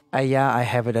 Yeah, I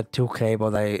have it at 2K,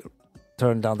 but I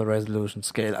turned down the resolution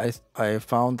scale. I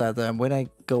found that when I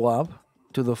go up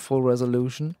to the full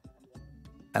resolution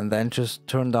and then just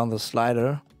turn down the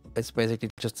slider, it's basically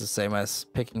just the same as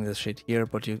picking the shit here,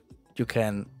 but you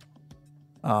can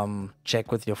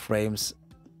check with your frames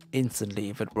instantly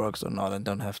if it works or not and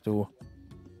don't have to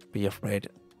be afraid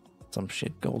some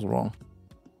shit goes wrong.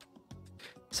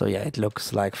 So yeah, it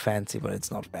looks like fancy, but it's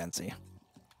not fancy.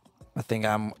 I think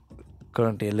I'm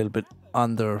currently a little bit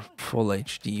under full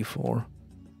HD for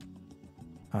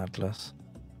Atlas.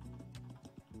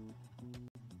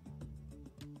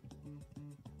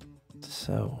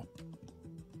 So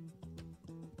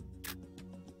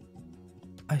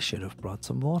I should have brought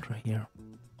some water here.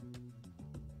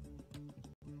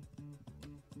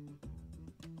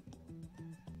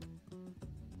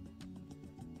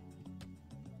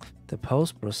 The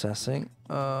post-processing,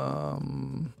 I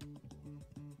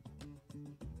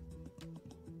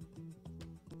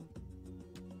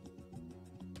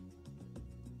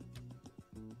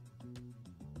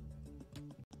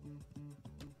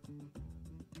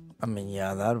mean,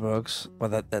 yeah, that works,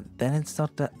 but that then it's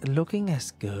not that looking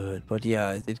as good. But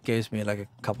yeah, it gives me like a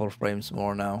couple frames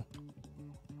more now.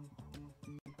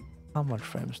 How much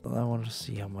frames though? I want to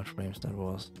see how much frames that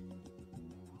was.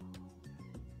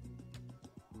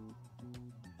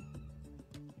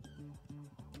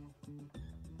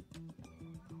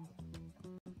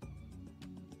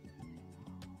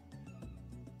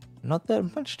 Not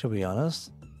that much, to be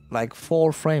honest. Like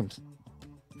 4 frames.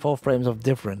 4 frames of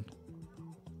difference.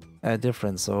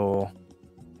 So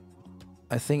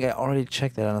I think I already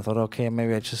checked that and I thought, okay,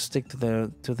 maybe I just stick to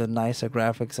the nicer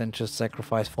graphics and just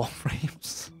sacrifice 4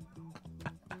 frames.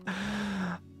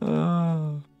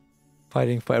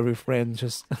 Fighting for every frame,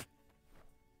 just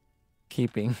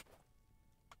keeping.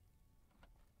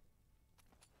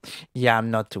 Yeah,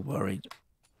 I'm not too worried.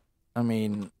 I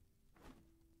mean,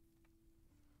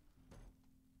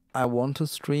 I want to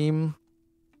stream,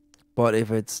 but if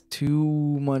it's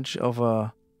too much of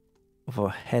a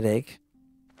headache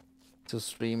to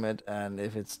stream it, and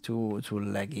if it's too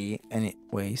laggy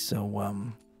anyway, so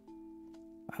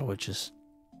I would just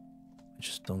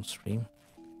don't stream,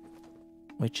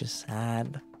 which is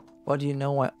sad. But you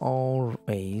know, I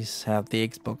always have the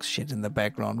Xbox shit in the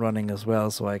background running as well,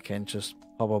 so I can just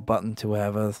pop a button to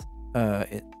have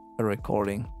a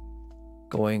recording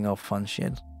going of fun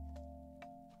shit.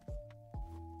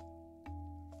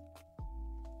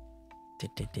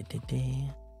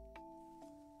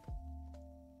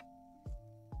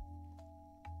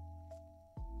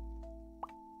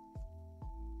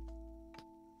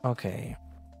 Okay,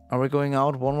 are we going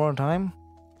out one more time?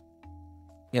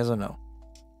 Yes or no?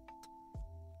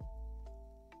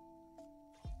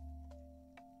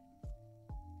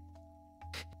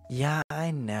 Yeah,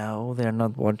 I know they're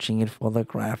not watching it for the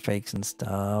graphics and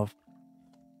stuff.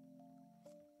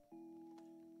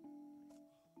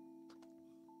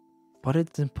 But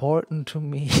it's important to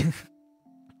me.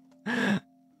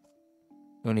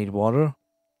 You need water?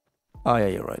 Oh yeah,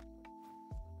 you're right.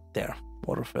 There,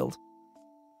 water filled.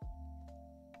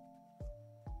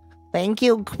 Thank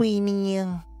you, Queenie.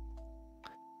 I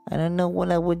don't know what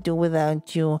I would do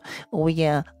without you. Oh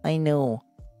yeah, I know.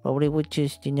 Probably would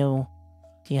just,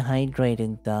 dehydrate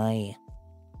and die.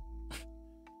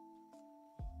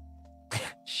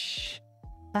 Shh.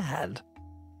 Bad.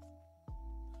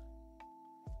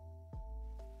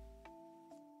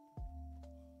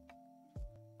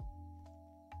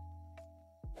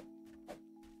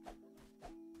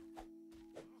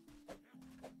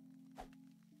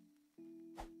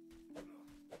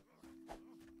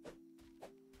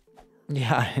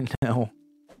 Yeah, I know.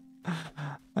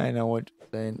 I know what you're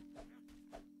saying.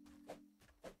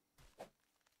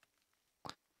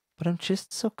 But I'm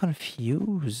just so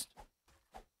confused.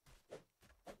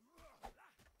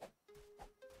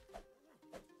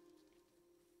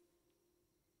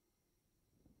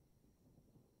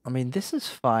 I mean, this is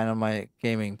fine on my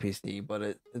gaming PC,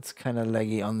 but it's kind of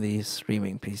laggy on the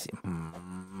streaming PC.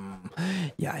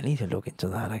 Yeah, I need to look into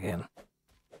that again.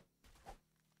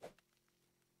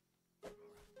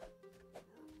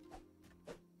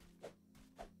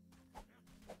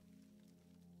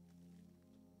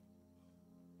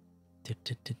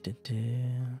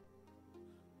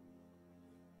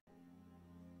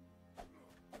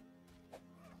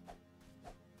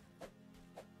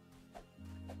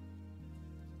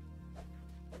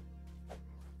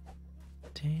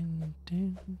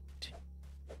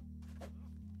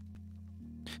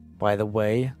 By the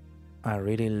way, I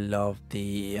really love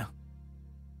the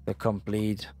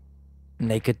complete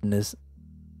nakedness.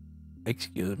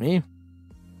 Excuse me.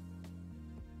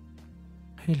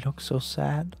 He looks so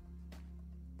sad.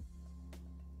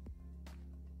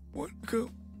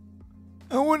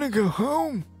 I wanna go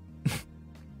home.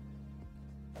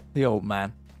 The old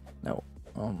man. No.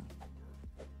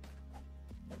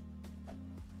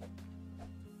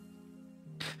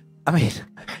 I mean,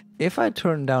 if I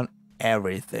turn down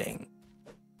everything,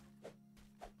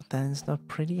 then it's not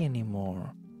pretty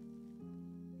anymore.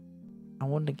 I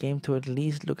want the game to at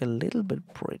least look a little bit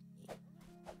pretty.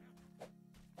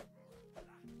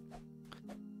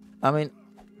 I mean,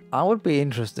 I would be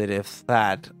interested if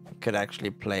that could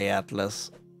actually play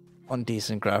Atlas on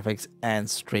decent graphics and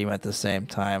stream at the same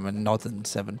time and not in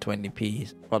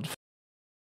 720p. But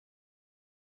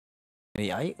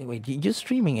wait, you're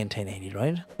streaming in 1080,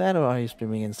 right? That, or are you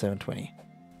streaming in 720?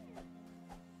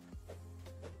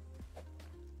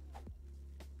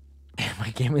 My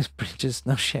game is pretty just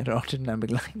no shadow or dynamic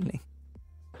lightning.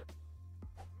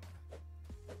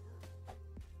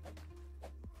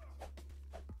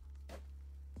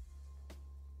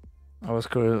 I was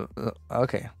cool.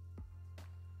 Okay.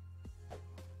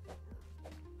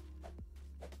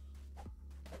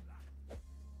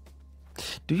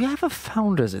 Do you have a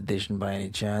Founders Edition by any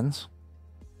chance?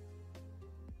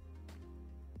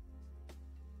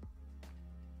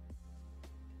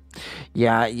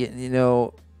 Yeah, you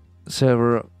know,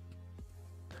 server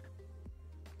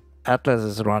Atlas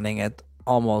is running at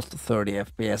almost 30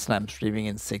 FPS and I'm streaming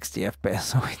in 60 FPS,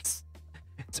 so it's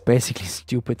basically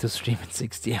stupid to stream at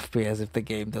 60 FPS if the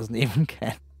game doesn't even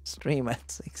can stream at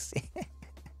 60.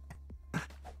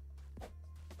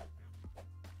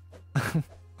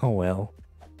 Oh well.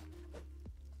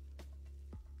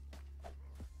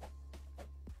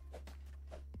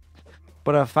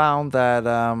 But I found that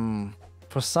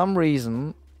for some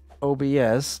reason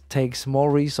OBS takes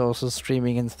more resources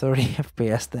streaming in 30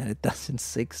 FPS than it does in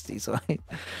 60, so I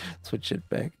switch it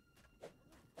back.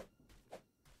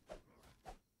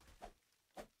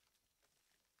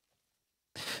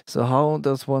 So how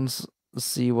does one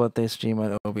see what they stream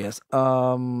at OBS?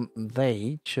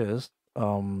 They just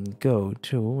go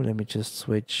to, let me just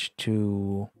switch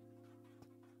to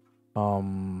let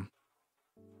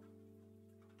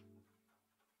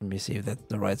me see if that's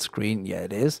the right screen. Yeah,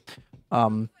 it is.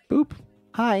 Boop.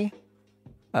 Hi.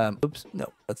 Oops. No,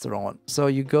 that's the wrong one. So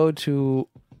you go to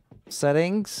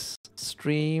settings,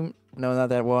 stream. No, not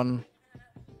that one.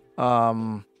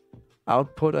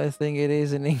 Output, I think it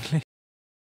is in English.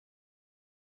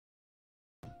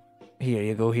 Here,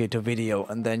 you go here to video,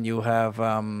 and then you have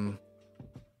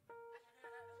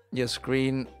your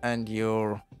screen and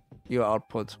your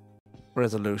output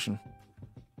resolution.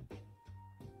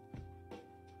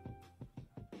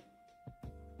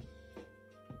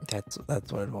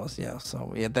 That's what it was, yeah.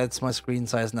 So yeah, that's my screen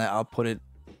size, and I'll put it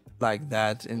like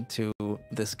that into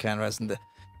this canvas. And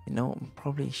you know,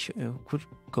 probably could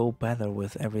go better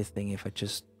with everything if I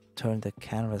just turn the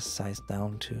canvas size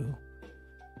down to.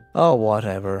 Oh,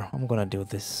 whatever. I'm gonna do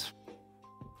this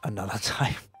another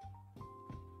time.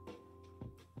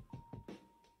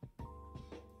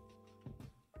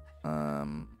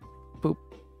 Boop.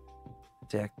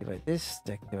 Deactivate this.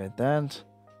 Deactivate that.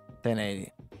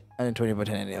 1080. 120 by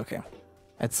 1080, okay.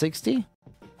 At 60?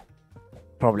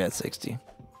 Probably at 60.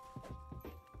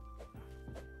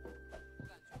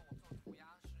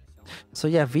 So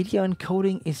yeah, video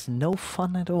encoding is no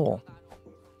fun at all.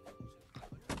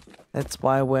 That's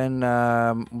why when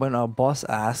our boss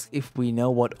asked if we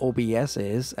know what OBS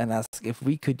is and asked if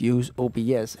we could use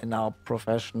OBS in our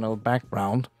professional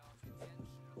background,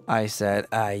 I said,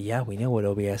 yeah, we know what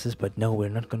OBS is, but no, we're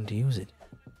not going to use it.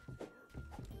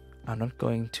 I'm not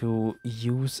going to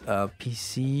use a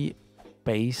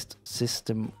PC-based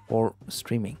system for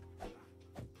streaming.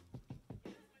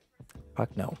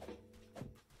 Fuck no.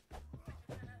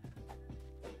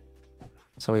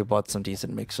 So we bought some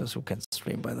decent mixers who can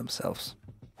stream by themselves.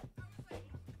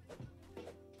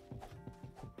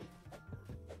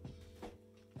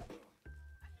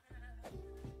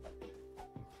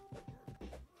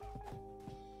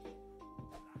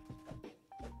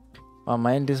 My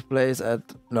main display is at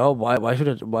no. Why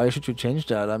should you change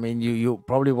that? I mean, you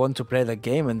probably want to play the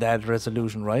game in that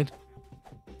resolution, right?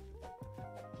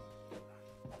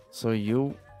 So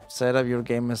you set up your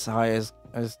game as high as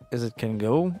it can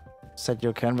go. Set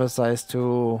your canvas size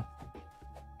to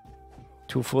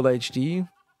full HD.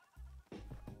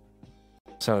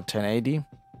 So 1080.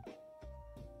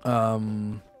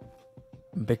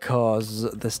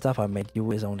 Because the stuff I made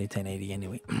you is only 1080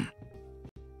 anyway.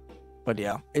 But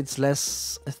yeah, it's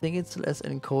less. I think it's less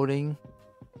encoding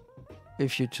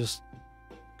if you just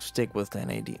stick with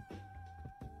 1080.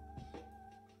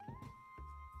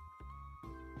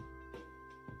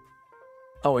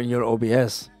 Oh, in your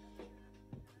OBS.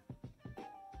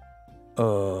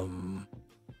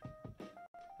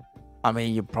 I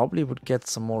mean, you probably would get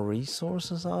some more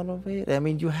resources out of it. I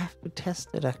mean, you have to test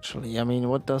it actually. I mean,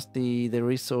 what does the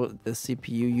resource, the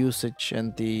CPU usage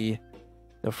and the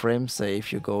frame say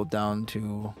if you go down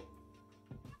to?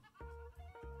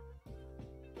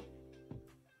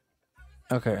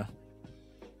 Okay.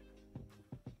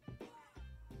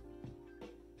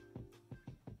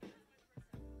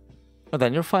 Oh,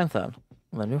 then you're fine then.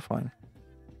 Then you're fine.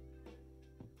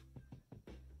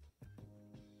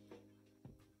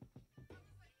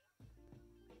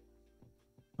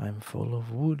 I'm full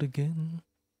of wood again.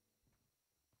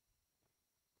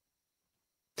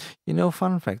 You know,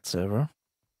 fun fact, server.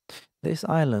 This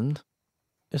island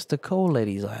is the Coal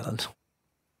Lady's Island.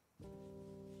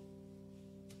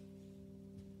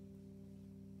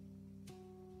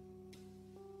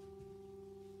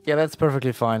 Yeah, that's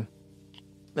perfectly fine.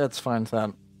 That's fine,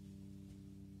 Sam.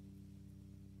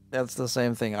 That's the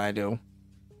same thing I do.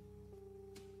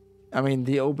 I mean,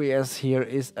 the OBS here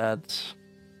is at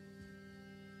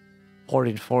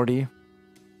 1440,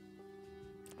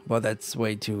 but that's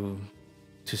way too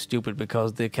stupid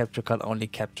because the capture card only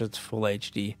captures full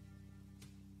HD.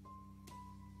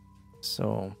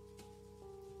 So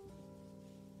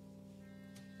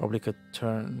probably could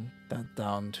turn that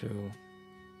down to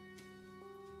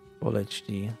full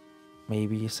HD.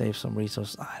 Maybe save some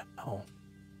resources. I don't know.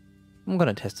 I'm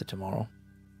gonna test it tomorrow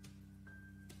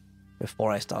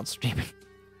before I start streaming.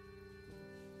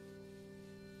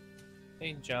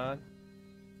 Hey, John.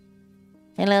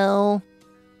 Hello.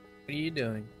 What are you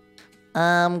doing?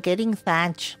 Getting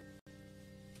thatch.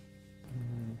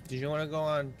 Did you want to go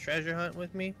on treasure hunt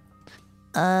with me?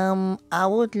 I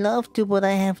would love to, but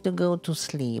I have to go to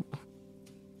sleep.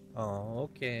 Oh,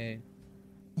 okay.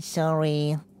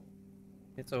 Sorry.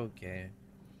 It's okay.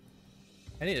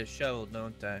 I need a shovel,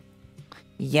 don't I?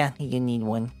 Yeah, you need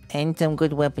one. And some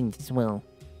good weapons as well.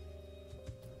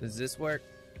 Does this work?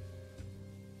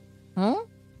 Hmm?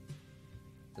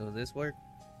 Does this work?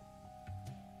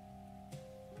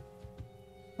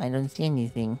 I don't see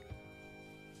anything.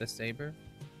 The saber?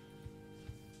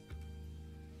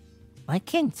 I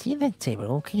can't see that saber.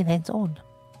 Okay, that's odd.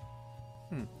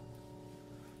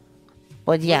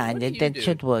 But yeah, what do you that do,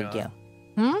 should work, John? yeah.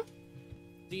 Hmm?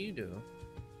 What do you do?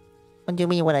 What do you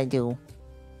mean what I do?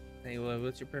 Hey,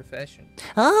 what's your profession?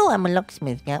 Oh, I'm a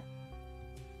locksmith, yeah.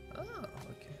 Oh,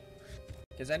 okay.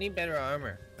 Because I need better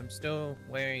armor. I'm still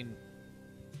wearing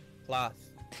cloth.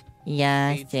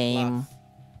 Yeah, Cage same. cloth.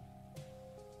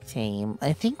 Same.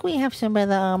 I think we have some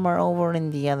better armor over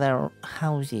in the other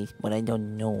houses, but I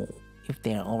don't know if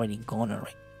they're already gone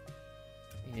already.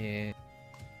 Yeah.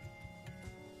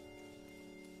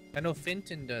 I know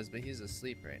Finton does, but he's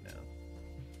asleep right now.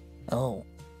 Oh.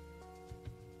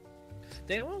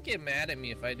 They won't get mad at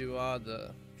me if I do all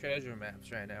the treasure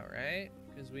maps right now, right?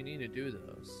 Because we need to do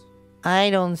those. I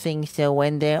don't think so.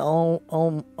 When they're all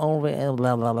blah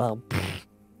blah blah.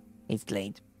 It's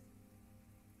late.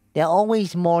 There are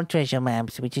always more treasure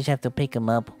maps. We just have to pick them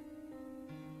up.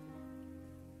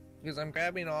 Because I'm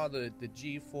grabbing all the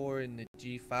G4 and the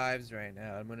G5s right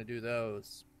now. I'm going to do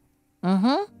those.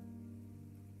 Mm-hmm.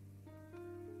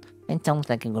 That sounds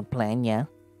like a good plan, yeah.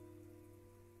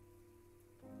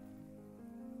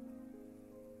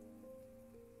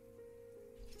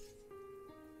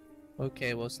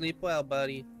 Okay, well, sleep well,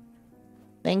 buddy.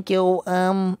 Thank you.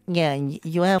 Yeah,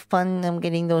 you have fun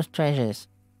getting those treasures.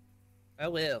 I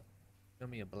will. Give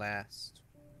me a blast.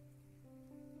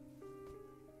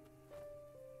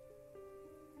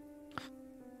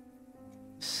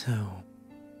 So.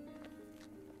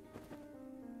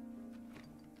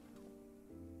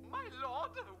 My lord,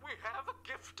 we have a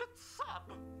gifted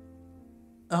sub.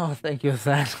 Oh, thank you,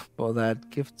 Thad, for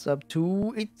that gift sub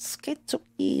to It's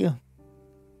Schizoid.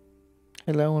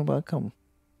 Hello and welcome.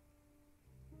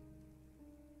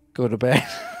 Go to bed.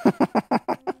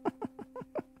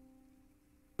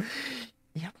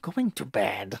 Yeah, I'm going to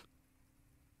bed.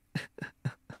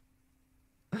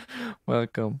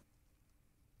 Welcome.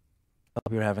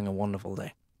 Hope you're having a wonderful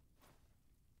day.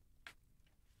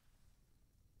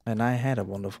 And I had a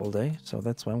wonderful day, so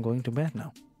that's why I'm going to bed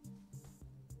now.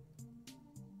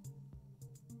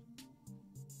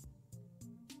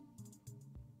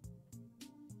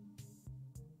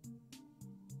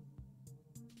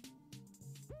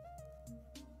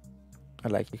 I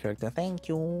like your character. Thank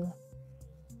you.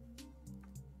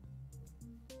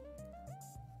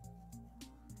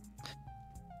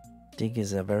 Dick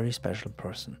is a very special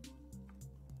person.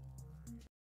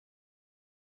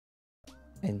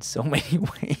 In so many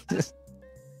ways.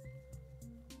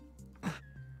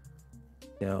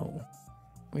 So,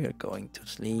 we are going to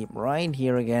sleep right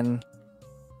here again.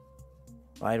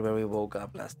 Right where we woke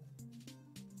up last.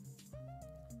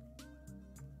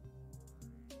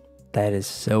 That is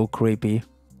so creepy.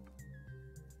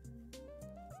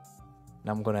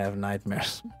 Now I'm gonna have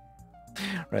nightmares.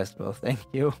 Rest well, thank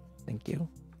you. Thank you.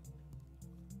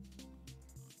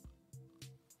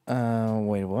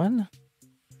 Wait, what?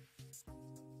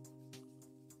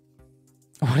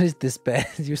 What is this bed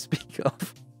you speak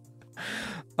of?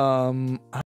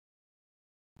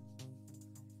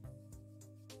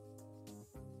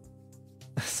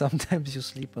 Sometimes you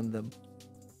sleep on them.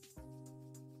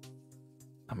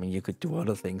 I mean, you could do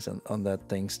other things on that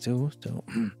things too, so...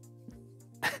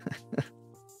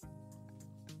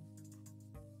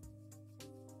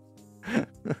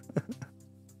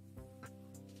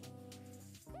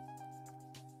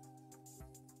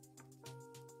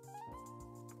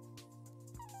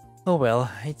 Oh well,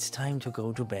 it's time to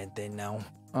go to bed then now.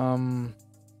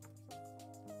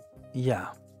 Yeah.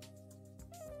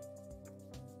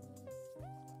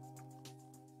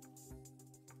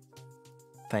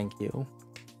 Thank you,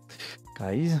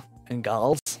 guys and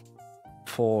gals,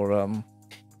 for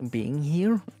being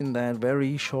here in that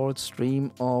very short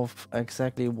stream of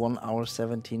exactly 1 hour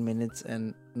 17 minutes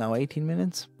and now 18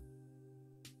 minutes.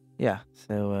 Yeah,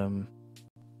 so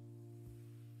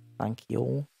thank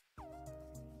you.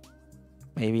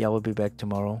 Maybe I will be back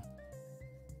tomorrow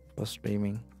for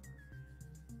streaming.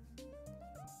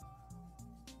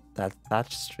 That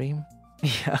thatch stream?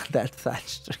 Yeah, that thatch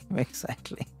stream,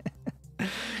 exactly.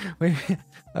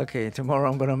 Okay, tomorrow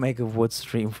I'm gonna make a wood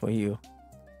stream for you.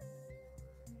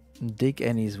 Dick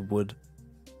and his wood.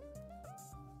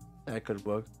 That could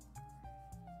work.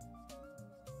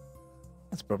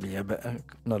 That's probably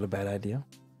not a bad idea.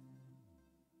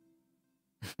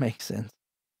 Makes sense.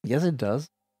 Yes, it does.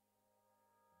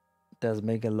 It does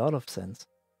make a lot of sense.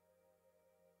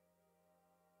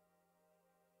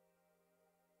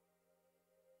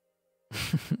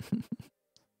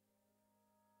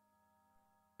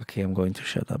 Okay, I'm going to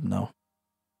shut up now.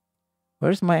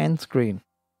 Where's my end screen?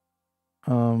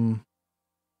 I'm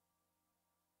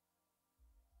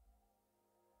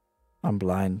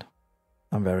blind.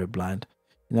 I'm very blind.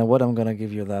 You know what? I'm gonna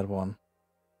give you that one.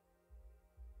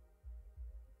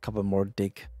 Couple more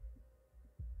Dick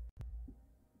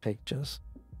pictures.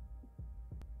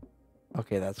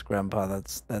 Okay, that's Grandpa.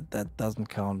 That doesn't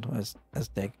count as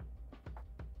Dick.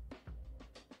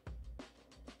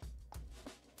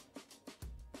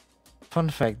 Fun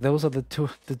fact: those are the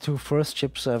two first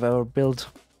ships I've ever built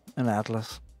in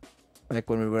Atlas, back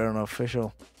when we were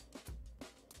unofficial,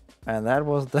 and that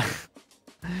was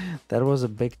that was a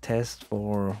big test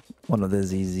for one of the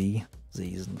ZZ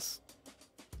seasons.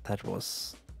 That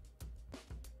was,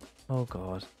 oh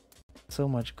god, so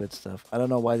much good stuff. I don't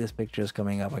know why this picture is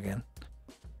coming up again.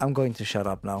 I'm going to shut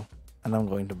up now, and I'm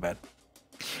going to bed.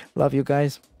 Love you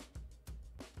guys.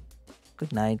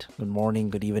 Good night, good morning,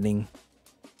 good evening.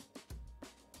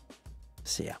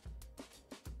 See ya.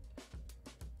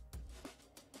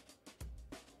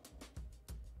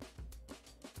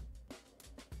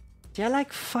 There are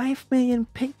like 5 million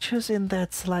pictures in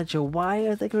that slideshow. Why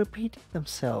are they repeating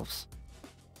themselves?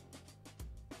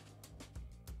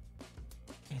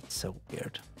 It's so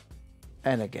weird.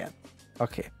 And again.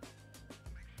 Okay.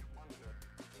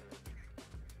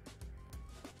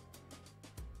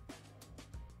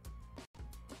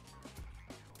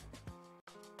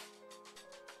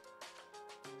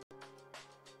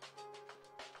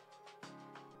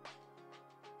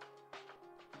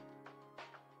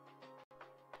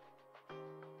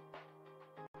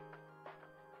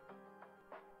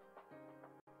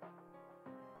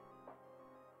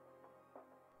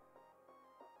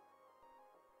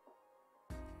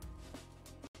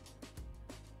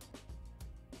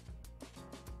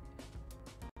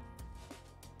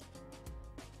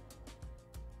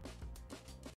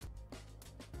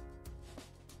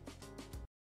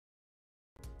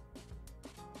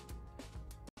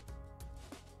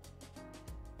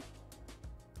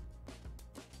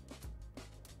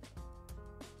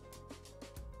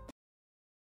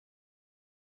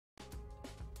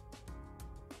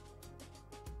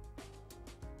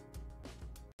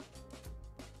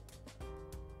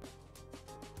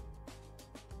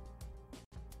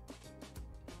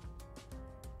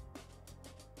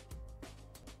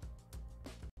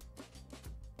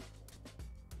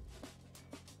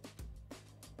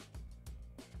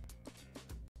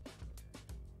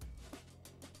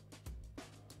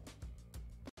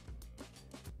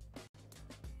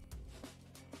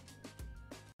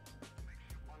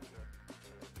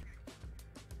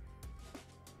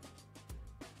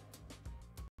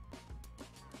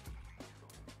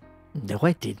 No,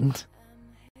 I didn't.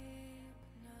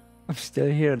 I'm still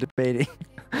here debating.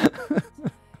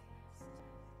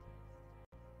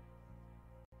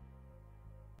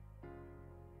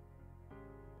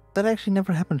 That actually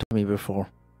never happened to me before.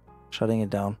 Shutting it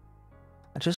down.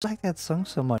 I just like that song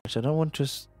so much. I don't want to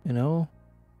just, do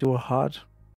a hard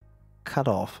cut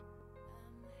off.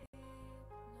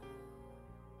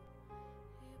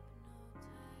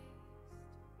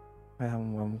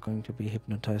 I'm going to be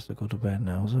hypnotized to go to bed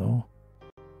now, so...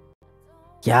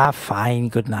 Yeah, fine.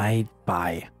 Good night.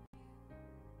 Bye.